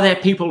 But are there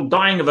people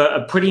dying of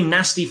a pretty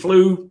nasty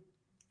flu?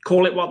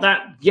 Call it what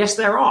that? Yes,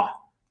 there are.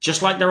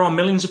 Just like there are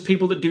millions of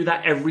people that do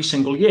that every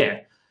single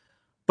year.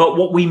 But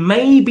what we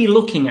may be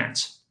looking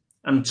at,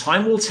 and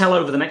time will tell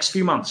over the next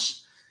few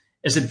months,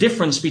 is a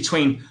difference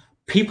between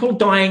people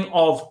dying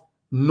of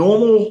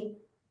normal,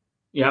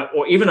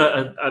 or even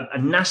a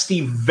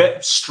nasty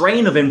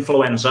strain of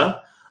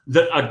influenza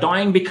that are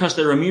dying because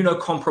they're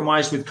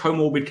immunocompromised with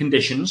comorbid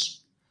conditions.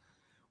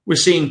 We're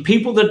seeing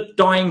people that are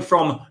dying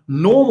from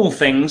normal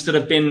things that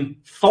have been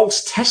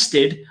false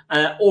tested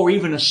or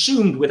even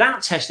assumed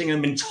without testing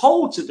and been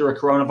told that they're a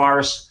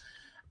coronavirus.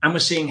 And we're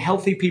seeing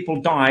healthy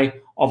people die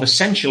of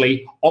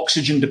essentially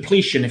oxygen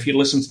depletion, if you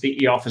listen to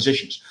the ER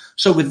physicians.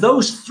 So with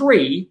those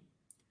three,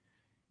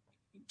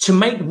 to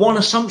make one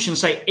assumption,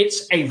 say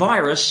it's a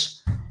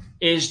virus,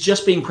 is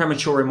just being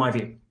premature in my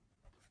view.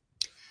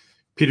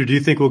 Peter, do you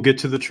think we'll get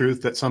to the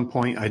truth at some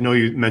point? I know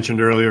you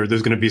mentioned earlier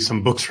there's going to be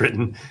some books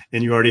written,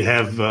 and you already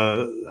have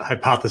a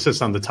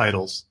hypothesis on the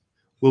titles.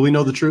 Will we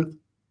know the truth?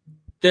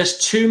 There's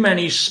too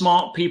many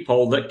smart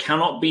people that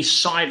cannot be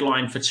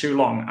sidelined for too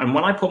long. And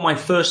when I put my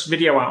first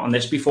video out on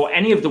this, before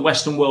any of the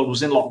Western world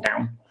was in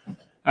lockdown,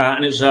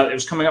 and it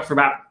was coming up for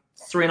about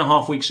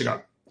 3.5 weeks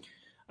ago,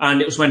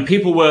 and it was when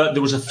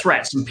there was a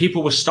threat, and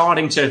people were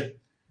starting to.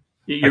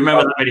 You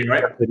remember that video,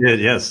 right? I did,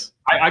 yes.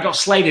 I got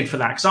slated for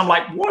that because I'm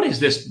like, what is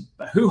this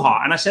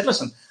hoo-ha? And I said,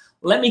 listen,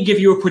 let me give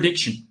you a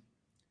prediction.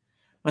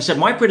 I said,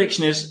 my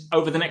prediction is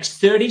over the next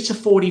 30 to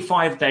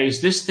 45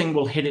 days, this thing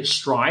will hit its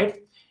stride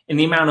in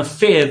the amount of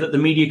fear that the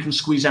media can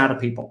squeeze out of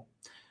people.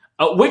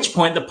 At which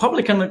point the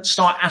public can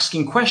start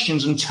asking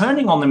questions and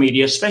turning on the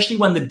media, especially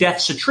when the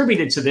deaths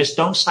attributed to this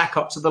don't stack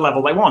up to the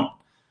level they want,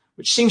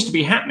 which seems to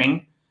be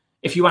happening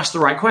if you ask the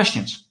right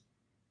questions.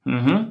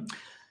 I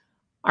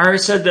already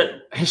said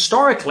that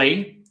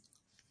historically,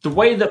 the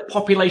way that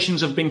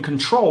populations have been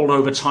controlled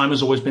over time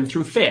has always been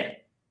through fear.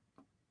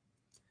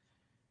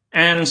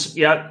 And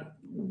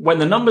when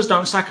the numbers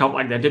don't stack up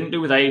like they didn't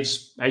do with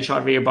AIDS,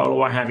 HIV, Ebola,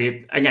 what have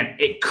you, again,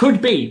 it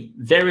could be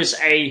there is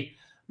a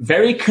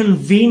very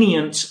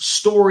convenient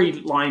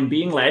storyline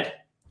being led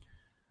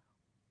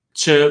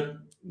to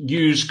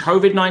use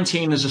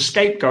COVID-19 as a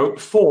scapegoat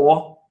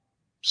for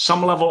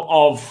some level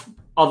of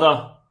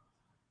other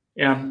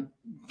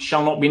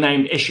shall not be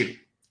named issue.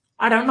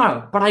 I don't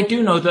know, but I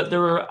do know that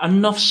there are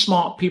enough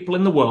smart people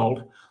in the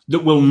world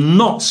that will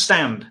not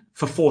stand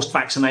for forced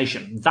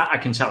vaccination. That I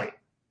can tell you,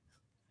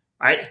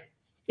 right?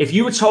 If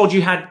you were told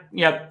you had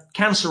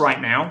cancer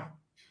right now,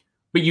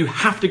 but you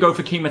have to go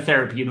for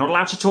chemotherapy, you're not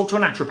allowed to talk to a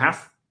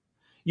naturopath.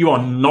 You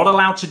are not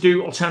allowed to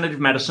do alternative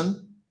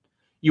medicine.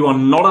 You are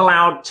not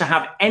allowed to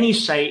have any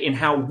say in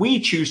how we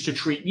choose to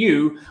treat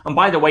you. And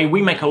by the way,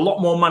 we make a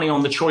lot more money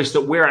on the choice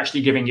that we're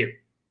actually giving you.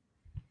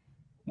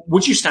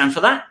 Would you stand for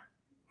that?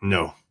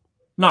 No.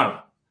 No.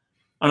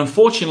 And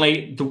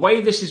unfortunately, the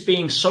way this is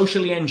being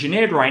socially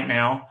engineered right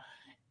now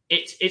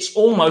it's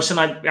almost, and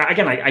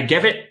I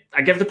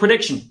gave the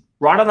prediction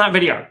right on that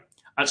video.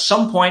 At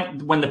some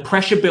point, when the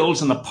pressure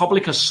builds and the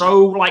public are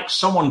so like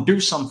someone do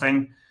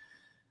something,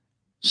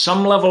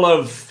 some level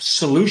of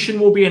solution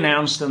will be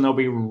announced and they'll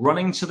be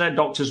running to their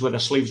doctors with their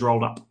sleeves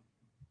rolled up.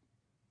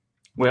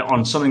 We're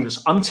on something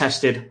that's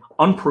untested,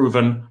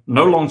 unproven,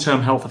 no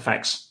long-term health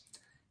effects.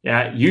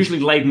 Yeah, usually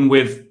laden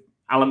with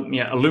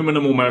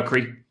aluminum or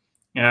mercury.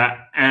 Yeah,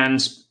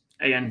 and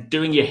again,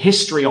 doing your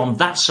history on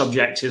that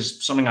subject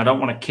is something I don't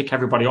want to kick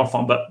everybody off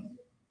on, but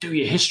do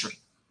your history.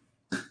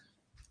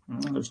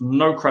 There's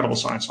no credible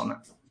science on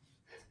that.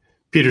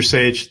 Peter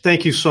Sage,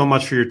 thank you so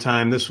much for your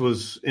time. This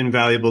was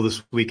invaluable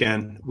this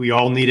weekend. We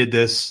all needed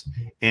this,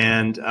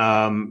 and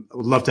I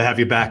would love to have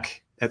you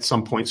back at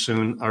some point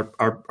soon.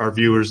 Our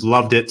viewers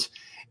loved it,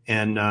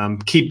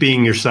 and keep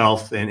being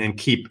yourself and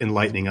keep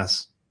enlightening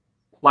us.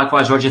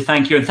 Likewise, Roger,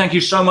 thank you. And thank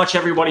you so much,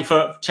 everybody,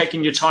 for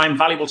taking your time,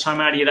 valuable time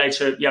out of your day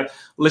to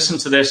listen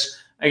to this.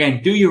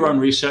 Again, do your own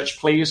research,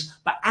 please,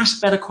 but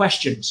ask better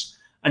questions.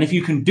 And if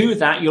you can do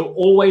that, you'll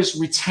always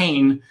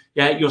retain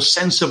your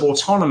sense of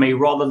autonomy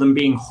rather than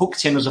being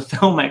hooked in as a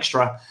film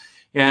extra.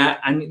 Yeah,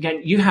 and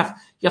again, you have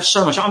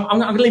so much. I'm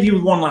going to leave you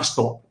with one last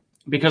thought,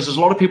 because there's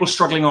a lot of people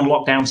struggling on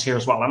lockdowns here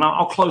as well. And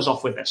I'll close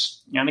off with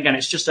this. And again,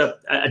 it's just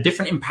a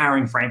different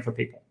empowering frame for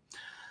people.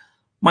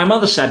 My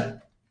mother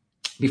said,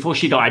 before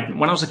she died,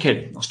 when I was a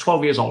kid, I was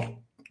 12 years old.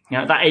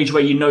 That age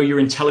where you're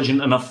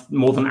intelligent enough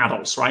more than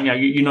adults, right?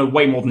 You know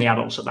way more than the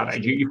adults at that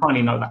age. You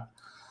finally know that.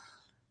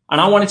 And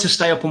I wanted to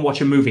stay up and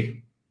watch a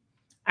movie.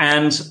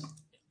 And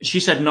she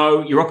said,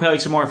 no, you're up early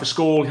tomorrow for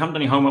school. You haven't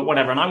done your homework,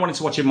 whatever. And I wanted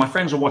to watch it. My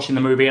friends were watching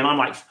the movie. And I'm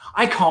like,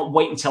 I can't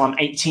wait until I'm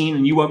 18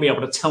 and you won't be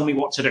able to tell me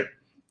what to do.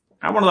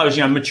 And one of those,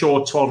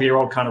 mature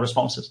 12-year-old kind of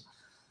responses.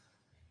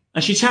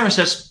 And she turned and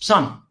says,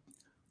 son,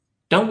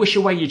 don't wish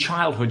away your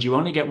childhood. You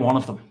only get one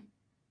of them.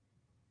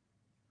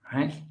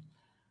 Right?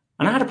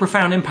 And I had a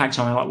profound impact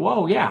on me. Like,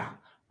 whoa, yeah.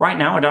 Right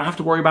now, I don't have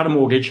to worry about a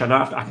mortgage.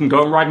 I can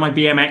go and ride my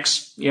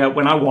BMX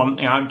when I want.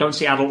 I don't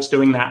see adults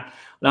doing that. I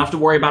don't have to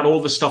worry about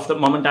all the stuff that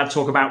mom and dad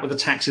talk about with the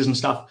taxes and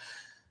stuff.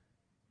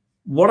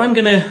 What I'm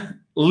going to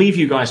leave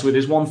you guys with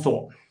is one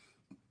thought.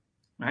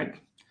 Right?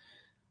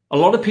 A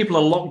lot of people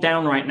are locked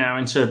down right now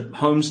into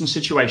homes and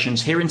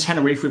situations. Here in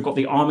Tenerife, we've got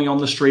the army on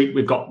the street.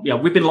 We've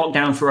been locked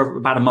down for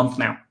about a month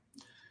now.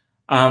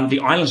 The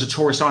island's a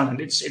tourist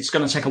island. It's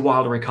going to take a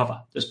while to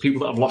recover. There's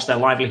people that have lost their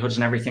livelihoods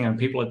and everything, and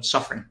people are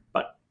suffering.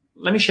 But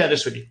let me share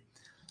this with you.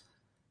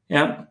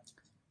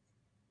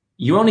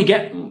 You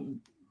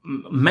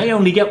may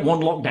only get one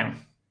lockdown,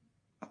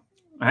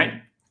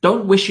 right?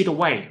 Don't wish it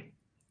away.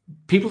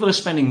 People that are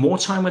spending more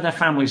time with their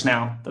families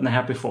now than they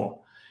have before.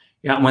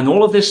 And when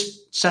all of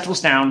this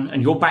settles down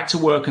and you're back to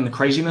work and the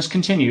craziness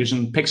continues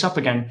and picks up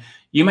again,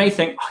 you may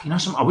think,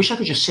 I wish I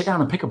could just sit down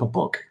and pick up a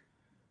book,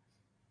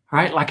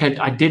 right? Like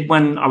I did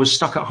when I was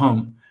stuck at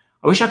home.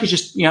 I wish I could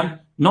just,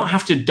 not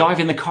have to dive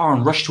in the car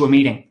and rush to a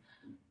meeting.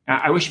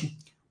 I wish.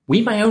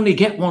 We may only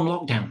get one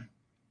lockdown.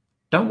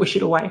 Don't wish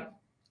it away.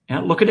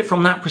 Look at it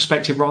from that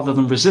perspective rather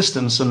than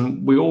resistance.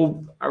 And we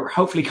all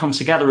hopefully come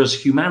together as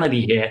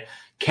humanity here,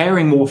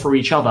 caring more for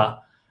each other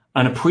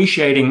and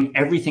appreciating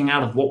everything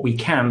out of what we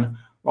can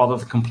rather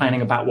than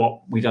complaining about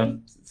what we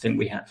don't think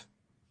we have.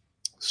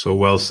 So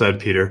well said,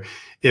 Peter.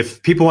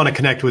 If people want to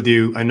connect with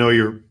you, I know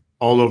you're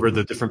all over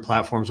the different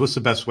platforms. What's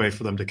the best way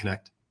for them to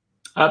connect?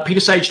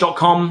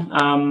 PeterSage.com.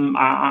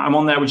 I'm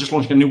on there. We're just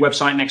launching a new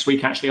website next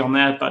week, actually, on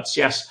there. But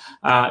yes,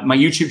 my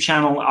YouTube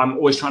channel, I'm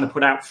always trying to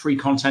put out free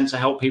content to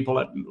help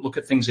people look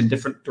at things in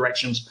different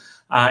directions.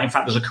 In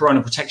fact, there's a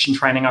corona protection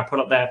training I put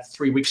up there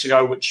 3 weeks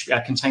ago, which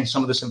contains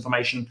some of this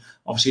information.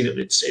 Obviously,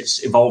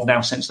 it's evolved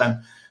now since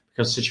then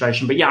because of the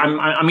situation. But yeah,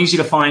 I'm easy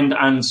to find,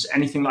 and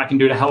anything that I can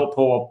do to help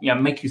or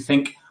make you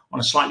think on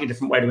a slightly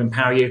different way to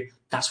empower you,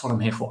 that's what I'm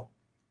here for.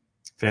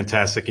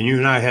 Fantastic. And you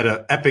and I had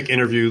an epic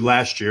interview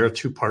last year, a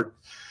 2-part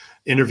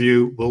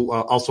interview. We'll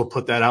also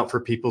put that out for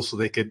people so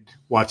they could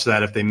watch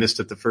that if they missed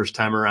it the first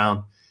time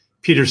around.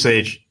 Peter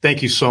Sage,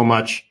 thank you so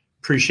much.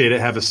 Appreciate it.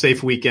 Have a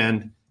safe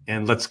weekend,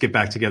 and let's get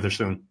back together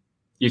soon.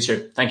 You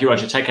too. Thank you,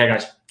 Roger. Take care,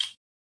 guys.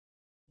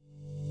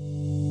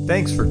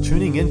 Thanks for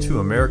tuning into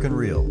American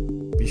Real.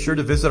 Be sure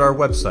to visit our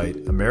website,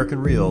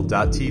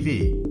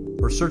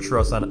 AmericanReal.tv, or search for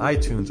us on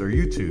iTunes or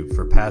YouTube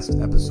for past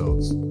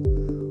episodes.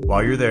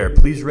 While you're there,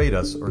 please rate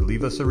us or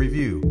leave us a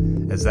review,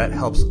 as that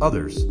helps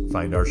others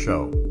find our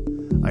show.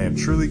 I am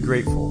truly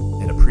grateful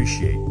and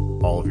appreciate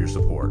all of your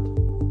support.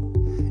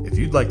 If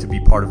you'd like to be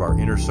part of our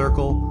inner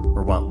circle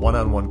or want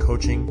one-on-one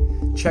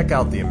coaching, check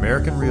out the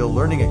American Real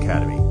Learning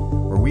Academy,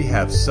 where we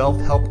have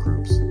self-help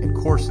groups and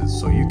courses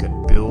so you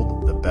can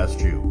build the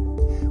best you.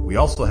 We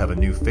also have a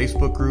new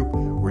Facebook group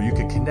where you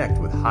can connect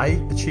with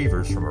high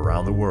achievers from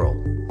around the world.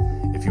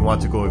 If you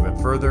want to go even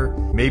further,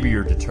 maybe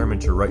you're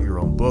determined to write your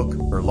own book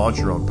or launch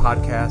your own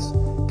podcast,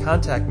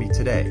 contact me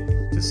today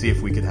to see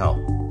if we could help.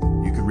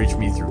 You can reach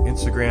me through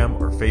Instagram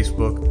or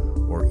Facebook,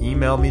 or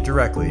email me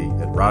directly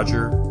at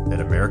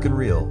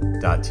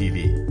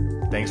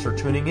roger@americanreal.tv. Thanks for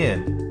tuning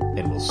in,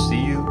 and we'll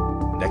see you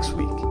next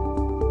week.